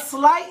 a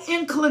slight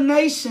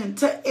inclination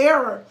to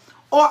error,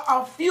 or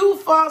a few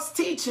false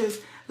teachers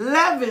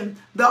leaven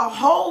the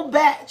whole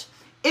batch.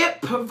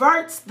 It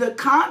perverts the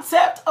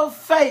concept of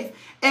faith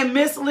and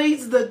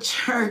misleads the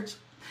church.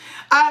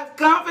 I have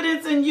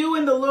confidence in you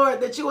in the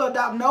Lord that you will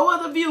adopt no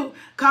other view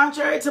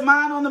contrary to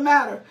mine on the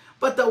matter.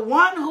 But the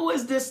one who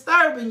is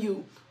disturbing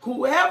you,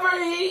 whoever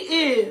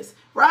he is,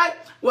 right,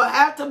 will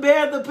have to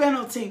bear the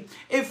penalty.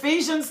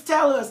 Ephesians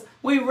tell us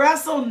we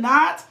wrestle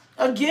not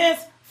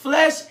against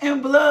flesh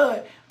and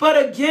blood,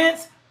 but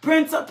against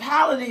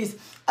principalities,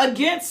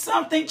 against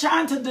something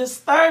trying to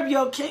disturb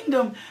your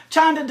kingdom,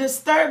 trying to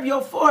disturb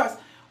your force.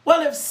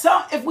 Well,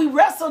 if we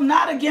wrestle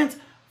not against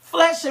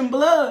flesh and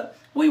blood,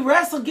 we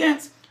wrestle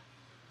against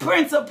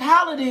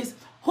principalities.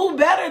 Who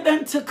better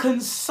than to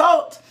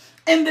consult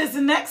in this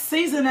next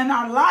season in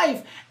our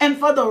life and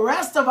for the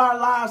rest of our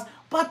lives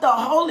but the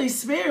Holy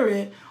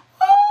Spirit?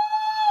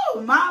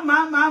 Oh,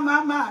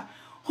 my.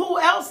 Who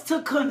else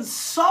to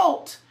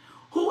consult?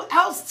 Who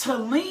else to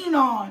lean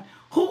on?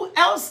 Who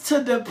else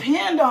to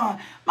depend on?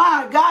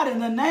 My God, in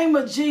the name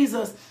of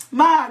Jesus,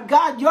 my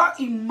God, your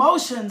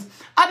emotions,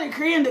 I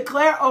decree and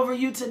declare over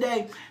you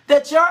today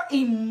that your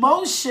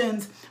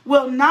emotions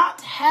will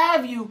not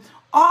have you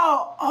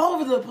all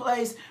over the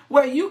place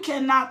where you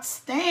cannot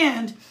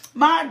stand,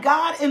 my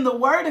God, in the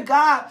word of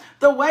God,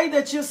 the way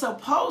that you're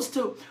supposed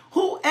to.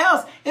 Who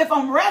else? If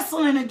I'm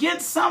wrestling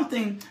against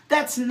something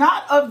that's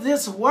not of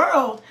this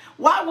world,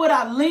 why would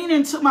I lean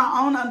into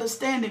my own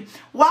understanding?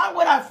 Why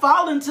would I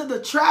fall into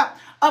the trap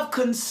of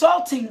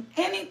consulting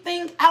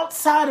anything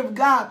outside of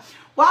God?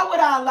 Why would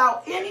I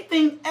allow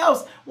anything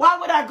else? Why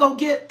would I go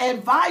get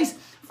advice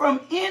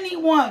from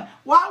anyone?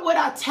 Why would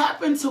I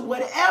tap into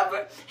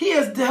whatever he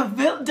has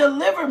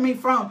delivered me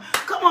from?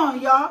 Come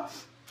on, y'all.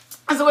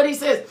 That's what he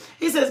says.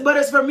 He says, but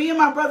as for me and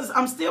my brothers,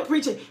 I'm still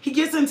preaching. He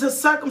gets into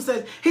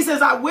circumcision. He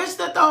says, I wish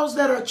that those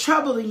that are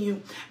troubling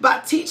you by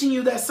teaching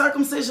you that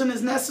circumcision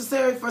is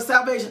necessary for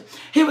salvation.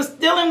 He was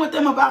dealing with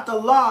them about the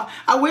law.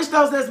 I wish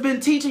those that's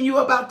been teaching you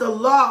about the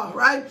law,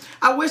 right?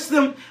 I wish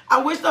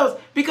those,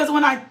 because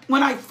when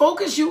I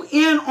focus you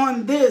in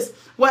on this,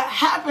 what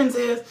happens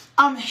is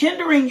I'm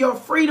hindering your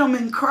freedom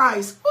in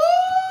Christ. Woo!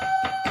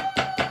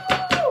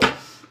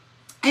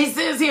 He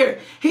says here,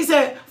 he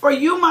said, for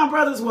you, my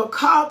brothers, were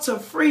called to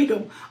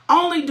freedom.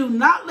 Only do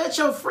not let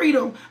your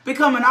freedom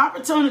become an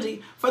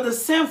opportunity for the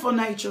sinful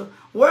nature,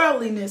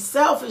 worldliness,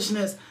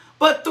 selfishness,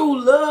 but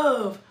through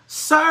love,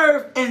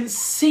 serve and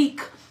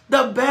seek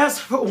the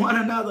best for one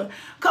another.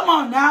 Come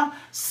on now,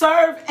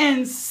 serve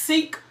and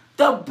seek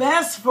the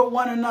best for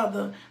one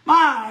another.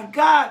 My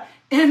God,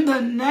 in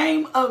the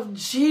name of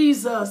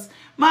Jesus,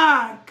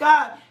 my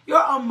God,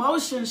 your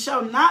emotions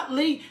shall not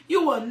lead.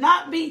 You will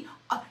not be,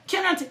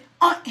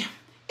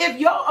 if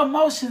your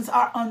emotions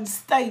are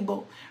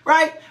unstable,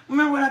 right?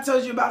 Remember when I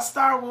told you about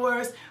Star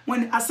Wars,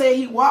 when I said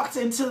he walked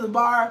into the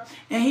bar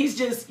and he's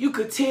just, you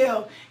could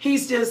tell,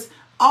 he's just,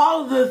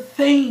 all the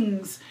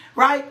things,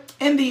 right,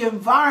 in the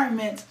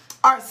environment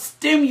are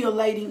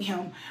stimulating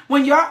him.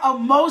 When your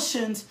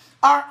emotions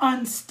are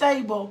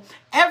unstable,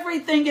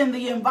 everything in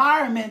the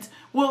environment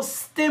will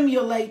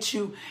stimulate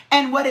you.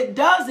 And what it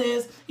does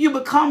is you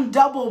become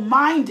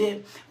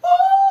double-minded. Woo!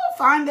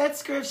 Find that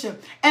scripture.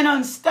 And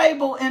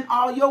unstable in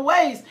all your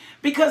ways.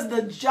 Because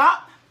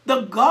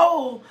the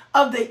goal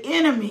of the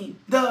enemy,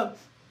 the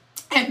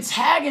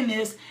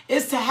antagonist,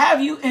 is to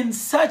have you in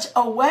such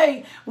a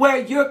way where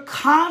you're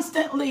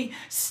constantly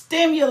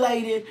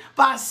stimulated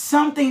by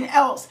something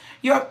else.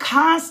 You're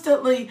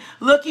constantly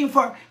looking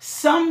for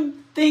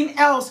something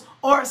else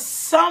or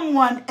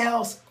someone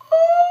else.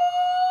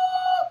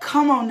 Ooh,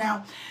 come on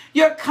now.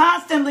 You're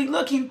constantly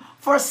looking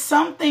for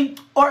something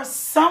or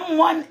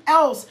someone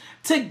else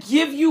to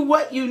give you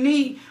what you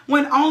need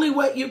when only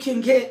what you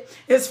can get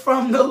is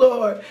from the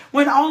Lord.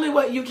 When only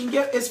what you can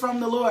get is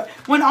from the Lord.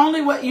 When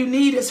only what you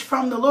need is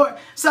from the Lord.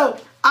 So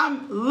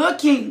I'm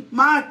looking,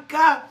 my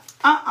God.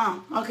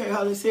 Okay,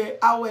 Holy Spirit,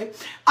 I'll wait.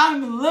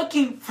 I'm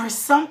looking for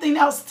something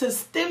else to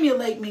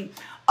stimulate me.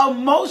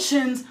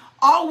 Emotions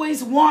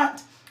always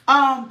want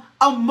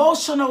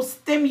emotional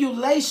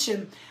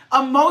stimulation.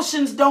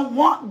 Emotions don't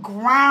want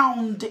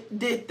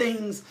grounded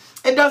things.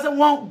 It doesn't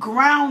want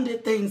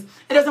grounded things.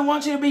 It doesn't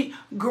want you to be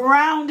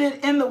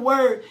grounded in the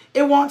word.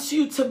 It wants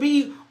you to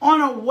be on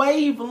a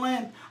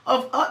wavelength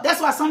of up. That's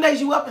why some days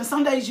you up and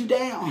some days you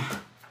down.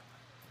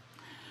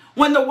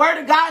 When the word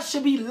of God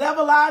should be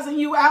levelizing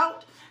you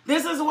out.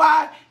 This is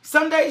why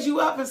some days you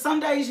up and some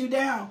days you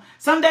down.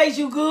 Some days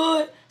you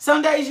good,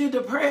 some days you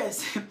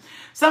depressed.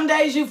 Some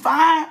days you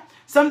fine,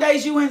 some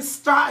days you in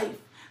strife.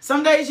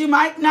 Some days you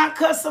might not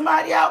cuss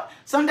somebody out.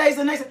 Some days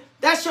the next.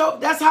 That's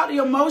how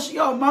your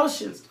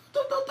emotions.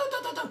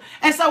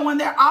 And so when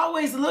they're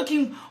always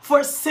looking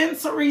for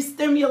sensory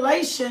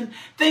stimulation,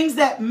 things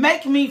that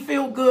make me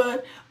feel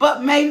good,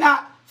 but may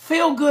not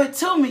feel good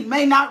to me,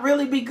 may not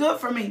really be good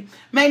for me,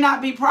 may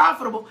not be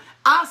profitable,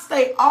 I'll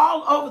stay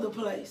all over the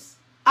place.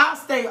 I'll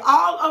stay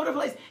all over the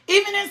place.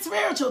 Even in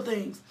spiritual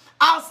things,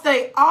 I'll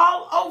stay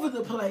all over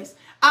the place.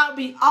 I'll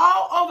be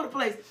all over the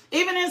place.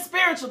 Even in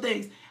spiritual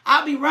things,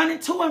 I'll be running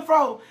to and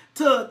fro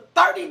to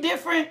 30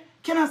 different,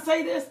 can I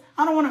say this?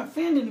 I don't want to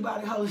offend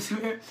anybody, Holy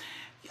Spirit.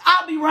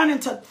 I'll be running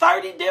to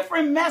 30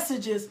 different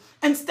messages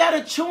instead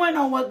of chewing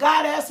on what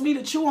God asked me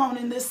to chew on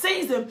in this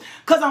season,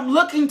 because I'm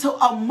looking to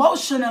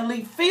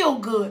emotionally feel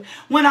good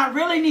when I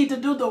really need to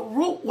do the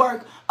root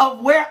work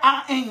of where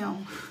I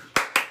am.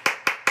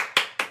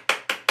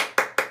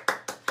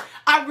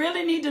 I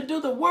really need to do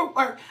the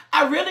work.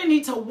 I really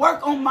need to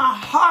work on my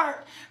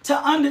heart to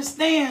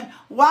understand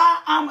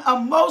why I'm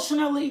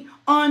emotionally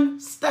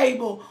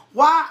unstable,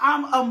 why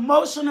I'm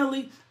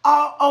emotionally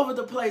all over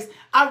the place.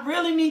 I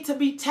really need to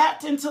be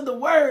tapped into the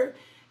word,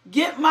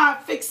 get my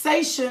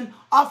fixation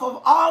off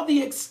of all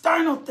the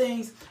external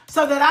things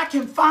so that I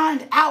can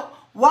find out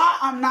why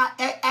I'm not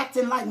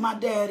acting like my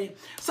daddy,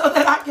 so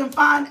that I can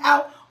find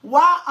out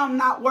why I'm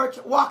not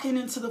walking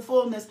into the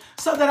fullness,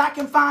 so that I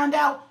can find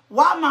out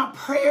why my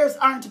prayers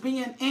aren't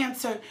being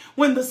answered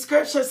when the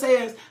scripture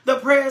says the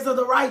prayers of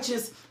the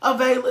righteous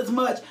availeth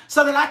much,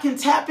 so that I can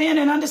tap in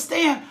and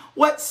understand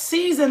what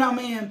season I'm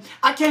in.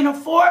 I can't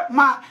afford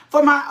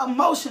for my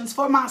emotions,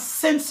 for my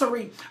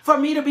sensory, for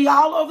me to be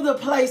all over the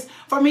place,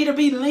 for me to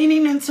be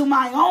leaning into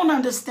my own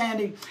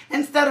understanding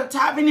instead of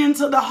tapping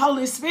into the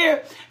Holy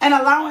Spirit and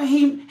allowing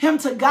him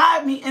to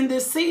guide me in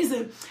this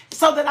season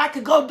so that I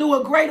could go do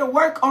a greater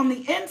work on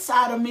the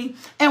inside of me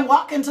and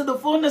walk into the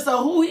fullness of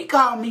who he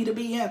called me to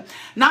be in.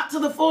 Not to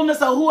the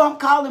fullness of who I'm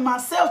calling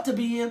myself to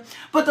be in,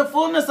 but the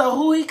fullness of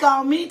who he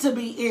called me to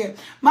be in.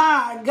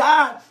 My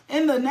God,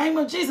 in the name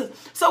of Jesus.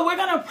 So we're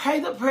going to pray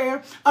the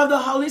prayer of the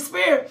Holy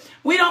Spirit.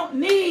 You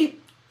need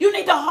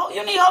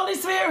Holy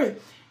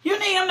Spirit. You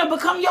need him to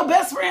become your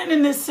best friend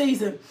in this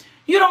season.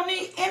 You don't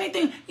need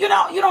anything. You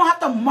don't have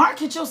to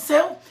market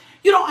yourself.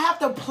 You don't have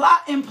to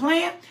plot and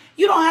plan.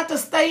 You don't have to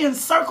stay in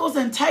circles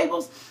and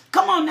tables.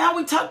 Come on now,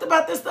 we talked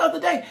about this the other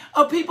day,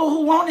 of people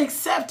who won't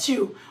accept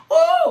you.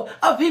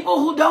 Of people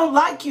who don't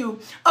like you.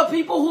 Of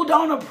people who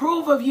don't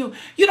approve of you.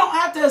 You don't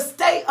have to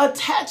stay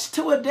attached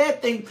to a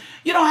dead thing.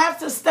 You don't have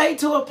to stay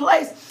to a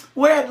place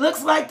where it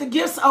looks like the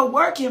gifts are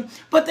working,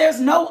 but there's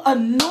no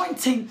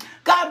anointing.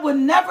 God would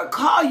never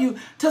call you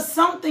to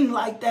something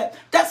like that.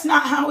 That's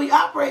not how he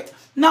operates.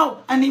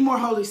 No, I need more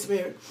Holy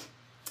Spirit.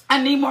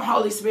 I need more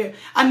Holy Spirit.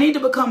 I need to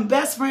become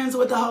best friends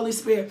with the Holy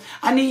Spirit.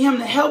 I need him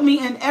to help me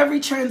in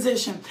every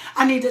transition.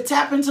 I need to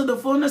tap into the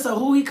fullness of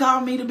who he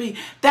called me to be.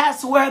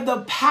 That's where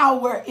the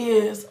power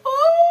is.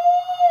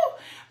 Ooh,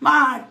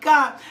 my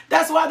God.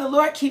 That's why the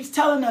Lord keeps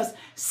telling us,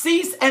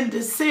 cease and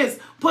desist.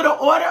 Put an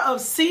order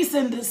of cease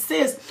and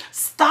desist.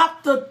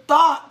 Stop the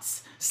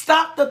thoughts.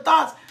 Stop the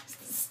thoughts.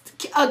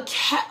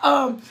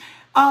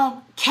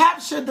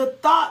 Capture the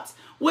thoughts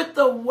with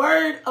the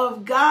word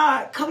of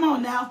God. Come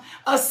on now.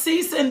 A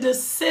cease and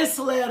desist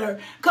letter.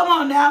 Come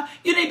on now.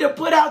 You need to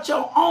put out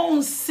your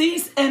own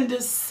cease and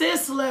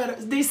desist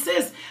letters.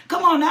 Desist.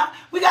 Come on now.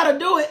 We got to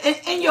do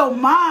it in your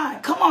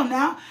mind. Come on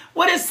now.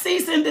 What is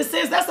cease and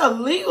desist? That's a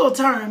legal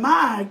term.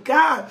 My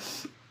God.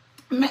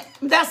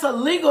 That's a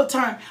legal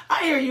term.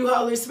 I hear you,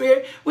 Holy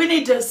Spirit. We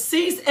need to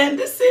cease and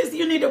desist.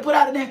 You need to put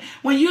out a name.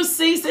 When you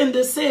cease and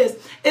desist,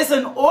 it's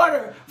an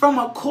order from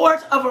a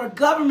court of a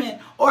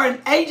government or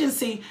an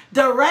agency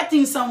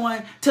directing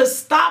someone to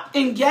stop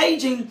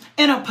engaging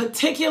in a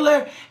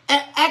particular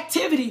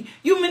activity.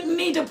 You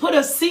need to put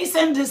a cease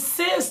and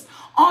desist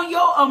on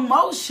your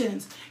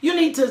emotions. You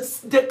need to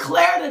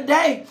declare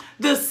today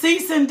the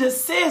cease and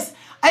desist.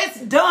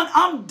 It's done.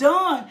 I'm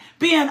done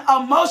being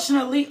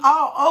emotionally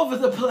all over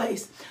the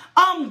place.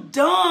 I'm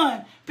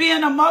done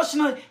being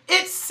emotional.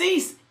 It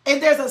ceased.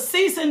 And there's a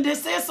cease and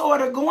desist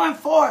order going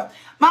forth.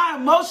 My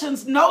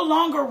emotions no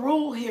longer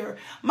rule here.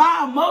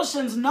 My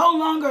emotions no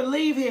longer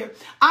leave here.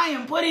 I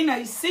am putting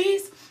a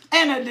cease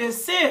and a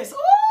desist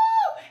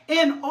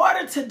in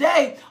order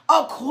today,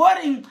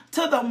 according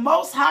to the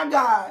Most High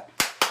God.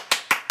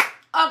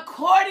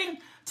 According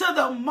to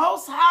the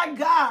Most High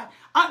God.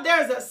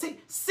 There's a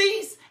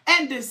cease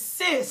and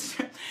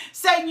desist.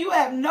 Saying you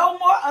have no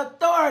more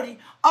authority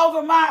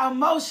over my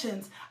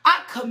emotions.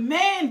 I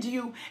command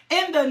you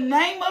in the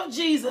name of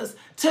Jesus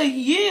to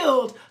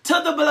yield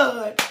to the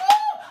blood.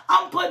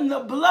 I'm putting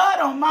the blood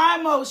on my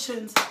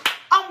emotions.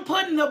 I'm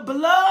putting the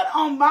blood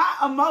on my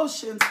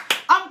emotions.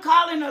 I'm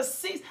calling a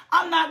cease.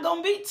 I'm not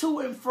going to be to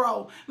and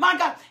fro. My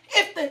God,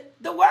 if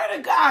the word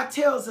of God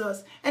tells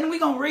us, and we're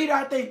going to read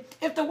our thing.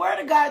 If the word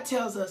of God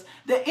tells us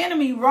the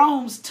enemy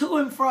roams to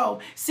and fro,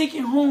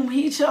 seeking whom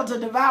he shall to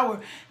devour,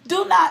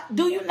 do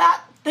you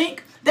not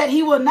think that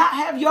he will not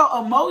have your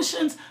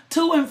emotions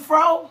to and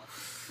fro?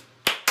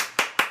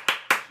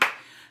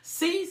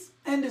 Cease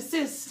and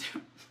desist.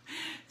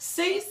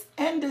 Cease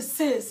and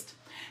desist.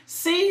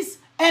 Cease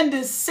and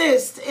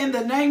desist in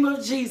the name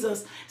of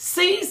Jesus.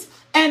 Cease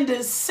and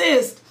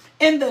desist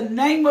in the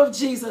name of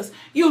Jesus.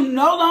 You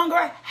no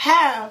longer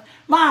have,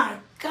 my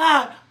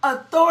God,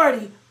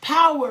 authority,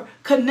 power,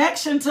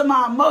 connection to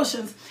my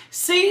emotions.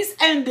 Cease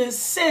and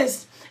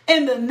desist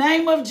in the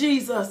name of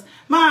Jesus.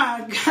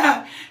 My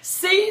God,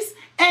 cease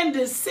and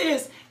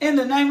desist in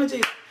the name of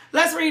Jesus.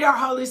 Let's read our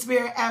Holy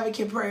Spirit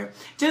advocate prayer.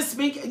 Just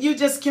speak. You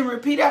just can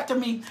repeat after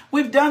me.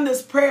 We've done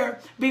this prayer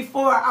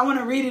before. I want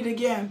to read it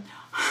again.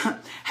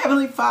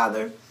 Heavenly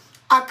Father,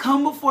 I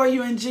come before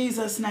you in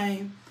Jesus'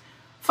 name.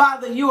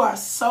 Father, you are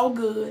so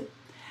good.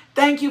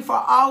 Thank you for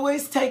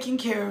always taking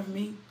care of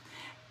me.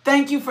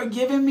 Thank you for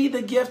giving me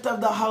the gift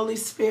of the Holy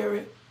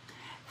Spirit.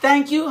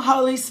 Thank you,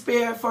 Holy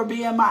Spirit, for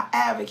being my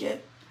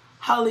advocate.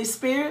 Holy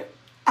Spirit,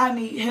 I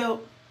need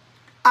help.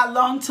 I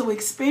long to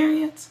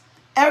experience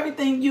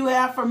everything you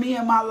have for me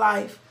in my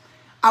life.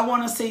 I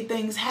want to see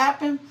things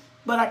happen,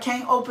 but I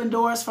can't open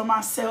doors for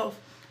myself.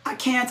 I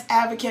can't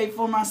advocate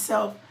for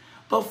myself.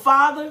 But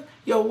Father,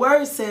 your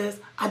word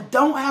says I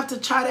don't have to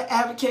try to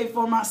advocate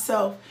for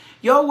myself.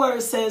 Your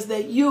word says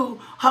that you,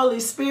 Holy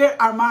Spirit,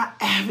 are my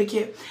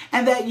advocate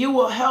and that you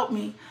will help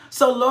me.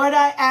 So Lord,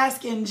 I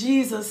ask in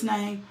Jesus'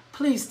 name,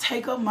 please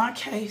take up my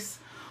case.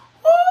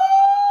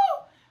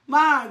 Woo!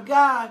 My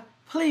God,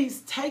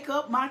 please take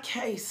up my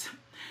case.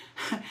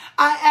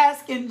 I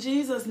ask in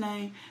Jesus'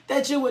 name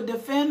that you would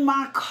defend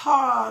my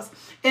cause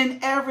in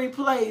every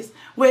place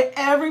with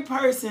every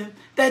person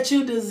that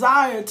you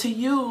desire to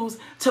use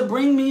to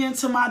bring me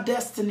into my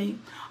destiny.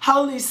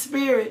 Holy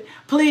Spirit,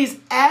 please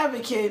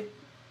advocate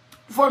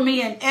for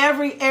me in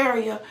every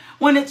area.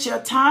 When it's your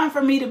time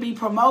for me to be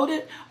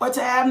promoted or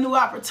to have new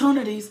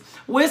opportunities,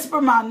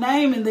 whisper my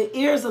name in the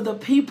ears of the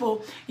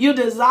people you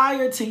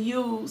desire to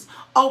use.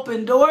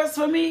 Open doors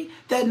for me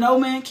that no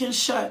man can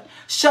shut.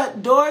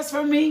 Shut doors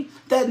for me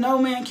that no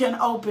man can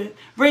open.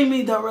 Bring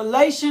me the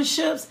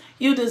relationships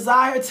you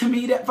desire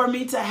for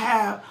me to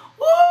have.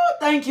 Woo,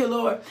 thank you,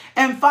 Lord.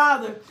 And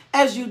Father,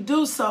 as you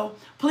do so,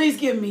 please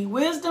give me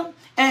wisdom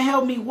and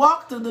help me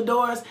walk through the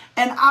doors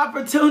and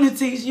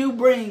opportunities you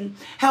bring.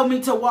 Help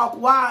me to walk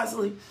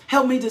wisely.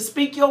 Help me to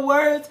speak your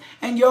words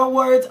and your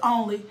words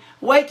only.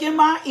 Wake in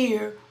my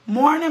ear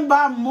morning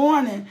by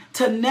morning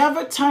to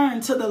never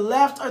turn to the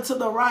left or to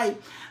the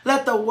right.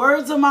 Let the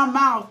words of my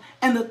mouth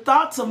and the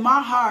thoughts of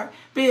my heart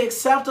be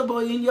acceptable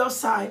in your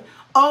sight,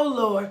 oh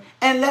Lord,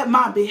 and let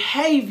my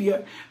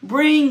behavior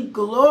bring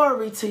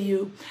glory to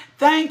you.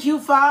 Thank you,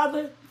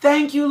 Father.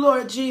 Thank you,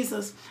 Lord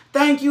Jesus.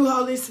 Thank you,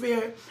 Holy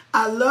Spirit.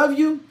 I love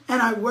you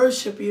and I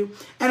worship you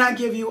and I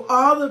give you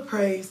all the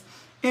praise.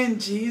 In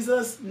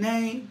Jesus'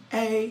 name,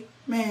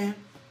 amen.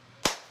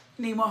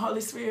 Need more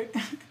Holy Spirit.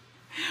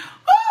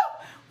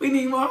 We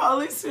need more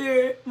Holy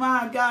Spirit.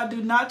 My God,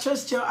 do not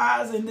trust your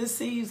eyes in this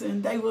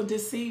season. They will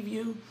deceive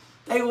you.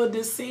 They will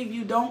deceive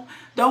you. Don't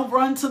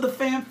run to the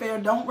fanfare.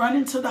 Don't run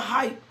into the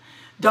hype.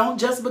 Don't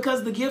just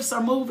because the gifts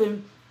are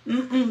moving,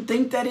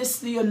 think that it's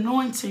the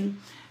anointing.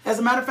 As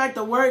a matter of fact,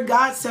 the word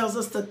God tells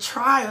us to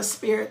try a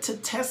spirit, to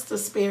test a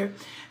spirit.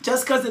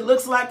 Just because it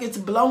looks like it's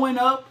blowing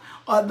up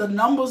or the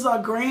numbers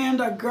are grand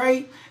or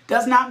great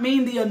does not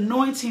mean the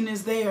anointing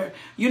is there.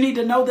 You need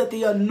to know that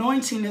the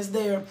anointing is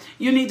there.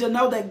 You need to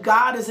know that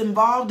God is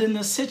involved in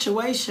the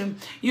situation.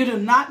 You do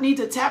not need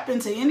to tap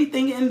into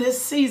anything in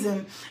this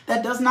season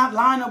that does not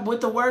line up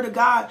with the word of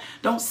God.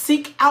 Don't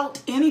seek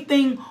out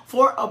anything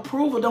for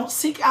approval. Don't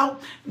seek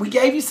out. We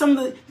gave you some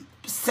of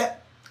the...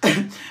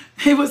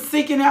 He was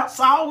seeking out,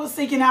 Saul was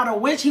seeking out a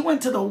witch. He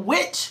went to the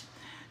witch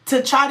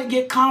to try to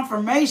get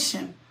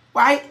confirmation,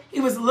 right? He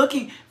was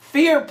looking,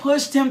 fear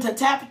pushed him to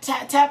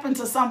tap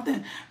into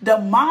something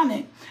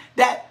demonic.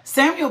 That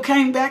Samuel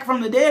came back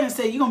from the dead and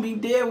said, you're going to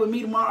be dead with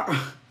me tomorrow.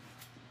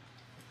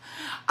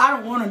 I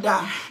don't want to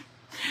die.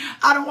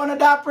 I don't want to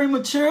die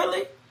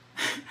prematurely.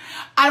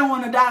 I don't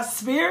want to die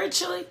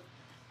spiritually.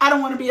 I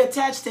don't want to be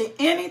attached to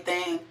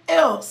anything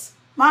else.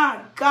 My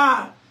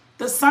God.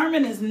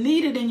 Discernment is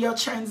needed in your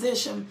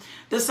transition.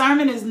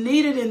 Discernment is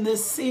needed in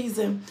this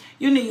season.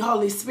 You need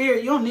Holy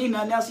Spirit. You don't need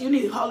nothing else. You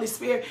need Holy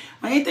Spirit.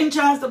 When anything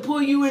tries to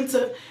pull you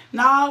into,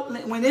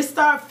 when it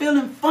starts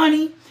feeling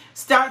funny,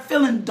 start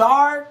feeling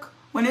dark,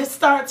 when it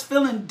starts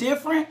feeling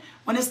different,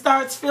 when it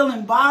starts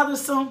feeling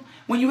bothersome,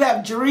 when you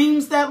have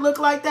dreams that look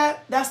like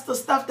that, that's the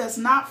stuff that's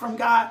not from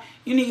God.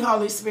 You need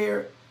Holy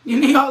Spirit. You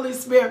need Holy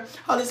Spirit.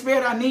 Holy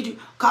Spirit, I need you.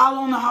 Call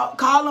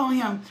on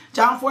him.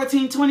 John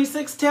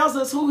 14:26 tells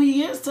us who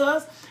he is to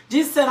us.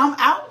 Jesus said, I'm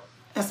out.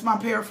 That's my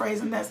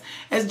paraphrasing. That's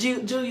as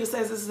Julia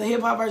says, this is a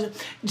hip hop version.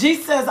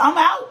 Jesus says, I'm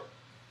out.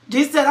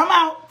 Jesus said, I'm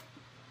out.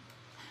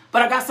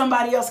 But I got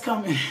somebody else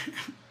coming.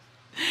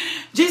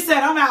 Jesus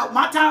said, I'm out.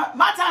 My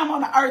time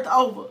on the earth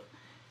over.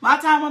 My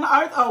time on the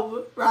earth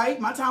over,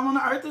 right? My time on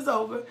the earth is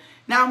over.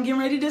 Now I'm getting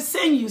ready to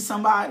send you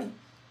somebody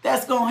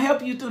that's going to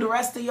help you through the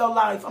rest of your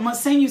life. I'm going to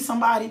send you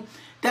somebody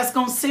that's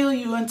going to seal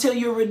you until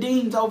you're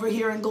redeemed over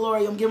here in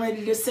glory. I'm getting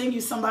ready to send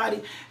you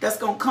somebody that's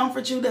going to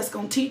comfort you, that's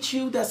going to teach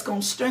you, that's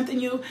going to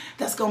strengthen you,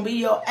 that's going to be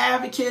your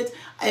advocate.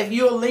 If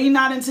you'll lean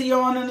not into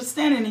your own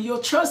understanding and you'll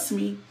trust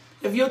me,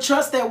 if you'll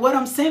trust that what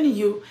I'm sending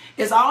you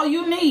is all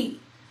you need,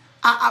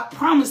 I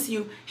promise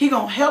you, he's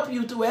going to help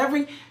you through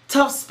every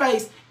tough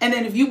space. And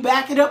then if you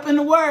back it up in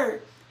the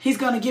word, he's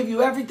going to give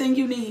you everything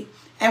you need.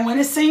 And when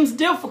it seems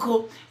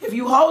difficult, if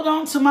you hold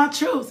on to my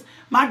truth,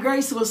 my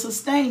grace will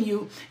sustain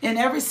you in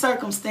every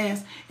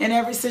circumstance, in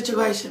every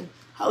situation.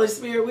 Holy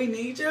Spirit, we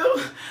need you.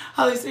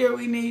 Holy Spirit,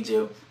 we need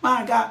you.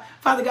 My God.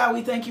 Father God,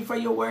 we thank you for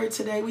your word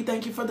today. We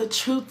thank you for the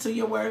truth to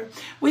your word.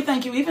 We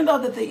thank you, even though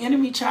that the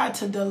enemy tried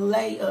to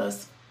delay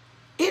us,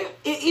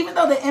 even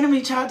though the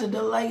enemy tried to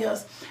delay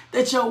us,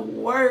 that your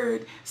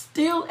word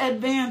still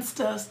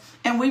advanced us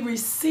and we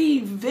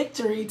receive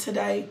victory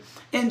today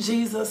in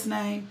Jesus'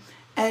 name.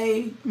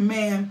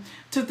 Amen.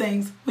 Two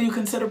things. Will you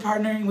consider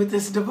partnering with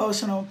this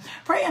devotional?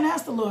 Pray and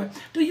ask the Lord,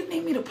 do you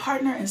need me to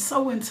partner and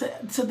sow into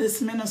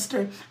this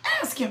minister?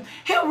 Ask him.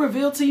 He'll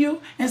reveal to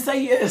you and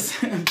say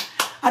yes.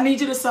 I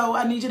need you to sow.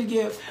 I need you to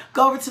give.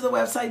 Go over to the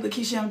website,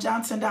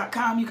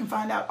 LakeishaMJohnson.com. You can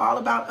find out all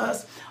about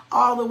us,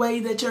 all the way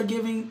that you're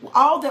giving,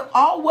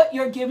 all what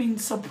you're giving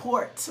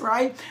supports,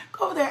 right?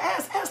 Go over there.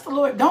 Ask the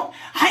Lord.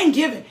 I ain't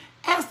giving.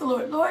 Ask the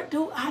Lord, Lord,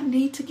 do I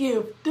need to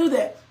give? Do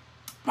that.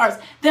 first.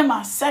 Then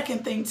my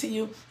second thing to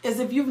you is,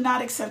 if you've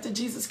not accepted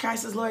Jesus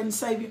Christ as Lord and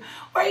Savior,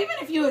 or even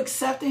if you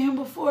accepted him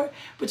before,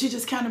 but you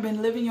just kind of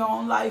been living your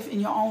own life in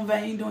your own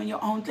vein, doing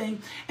your own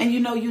thing, and you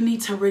know you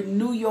need to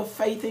renew your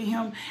faith in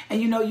him,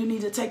 and you know you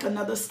need to take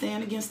another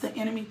stand against the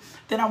enemy,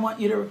 then I want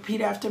you to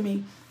repeat after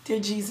me. Dear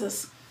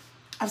Jesus,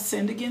 I've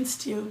sinned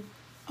against you.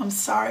 I'm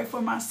sorry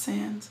for my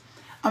sins.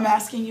 I'm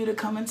asking you to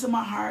come into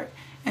my heart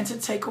and to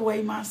take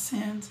away my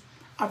sins.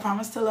 I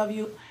promise to love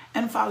you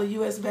and follow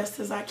you as best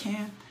as I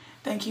can.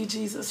 Thank you,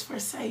 Jesus, for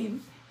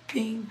saving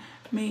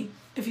me.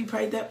 If you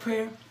prayed that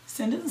prayer,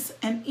 send us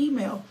an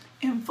email,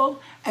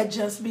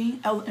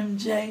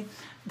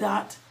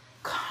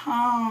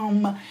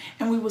 info@justlmj.com,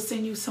 and we will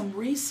send you some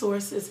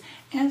resources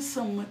and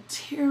some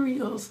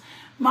materials,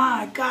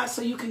 my God,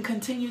 so you can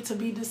continue to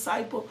be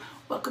discipled.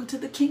 Welcome to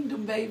the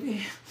kingdom,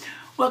 baby.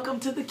 Welcome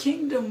to the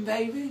kingdom,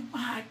 baby.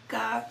 My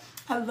God,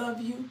 I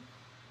love you.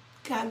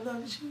 God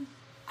loves you.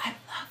 I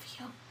love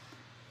you.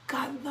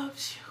 God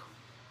loves you.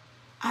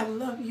 I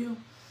love you,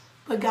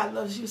 but God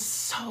loves you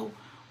so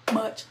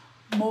much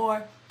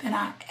more than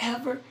I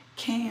ever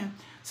can.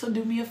 So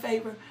do me a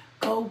favor.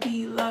 Go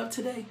be loved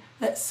today.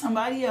 Let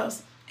somebody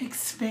else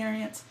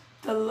experience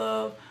the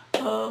love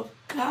of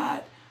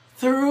God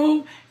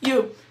through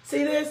you.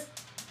 See this?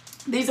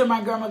 These are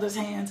my grandmother's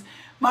hands.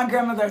 My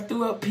grandmother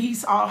threw up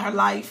peace all her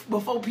life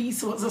before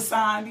peace was a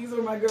sign. These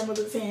were my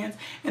grandmother's hands.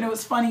 And it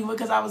was funny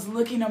because I was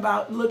looking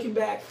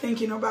back,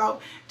 thinking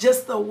about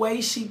just the way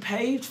she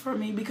paved for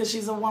me, because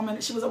she's a woman.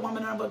 She was a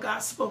woman of the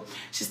gospel.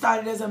 She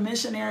started as a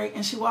missionary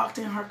and she walked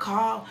in her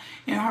call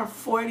in her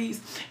 40s.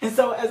 And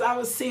so as I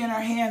was seeing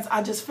her hands,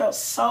 I just felt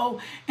so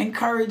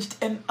encouraged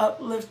and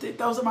uplifted.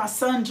 Those are my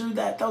son drew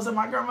that. Those are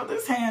my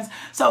grandmother's hands.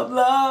 So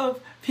love,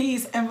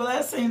 peace, and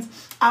blessings.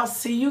 I'll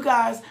see you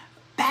guys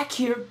back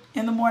here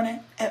in the morning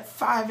at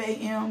 5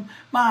 a.m.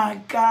 My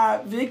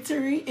God,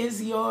 victory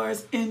is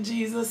yours in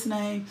Jesus'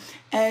 name.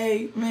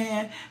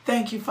 Amen.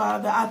 Thank you,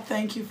 Father. I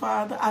thank you,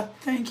 Father. I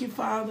thank you,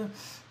 Father.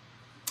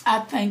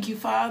 I thank you,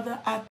 Father.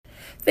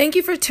 Thank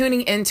you for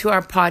tuning into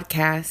our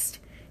podcast.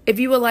 If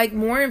you would like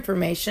more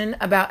information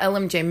about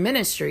LMJ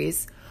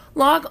Ministries,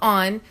 log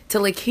on to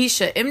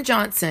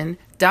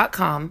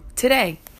LakeishaMJohnson.com today.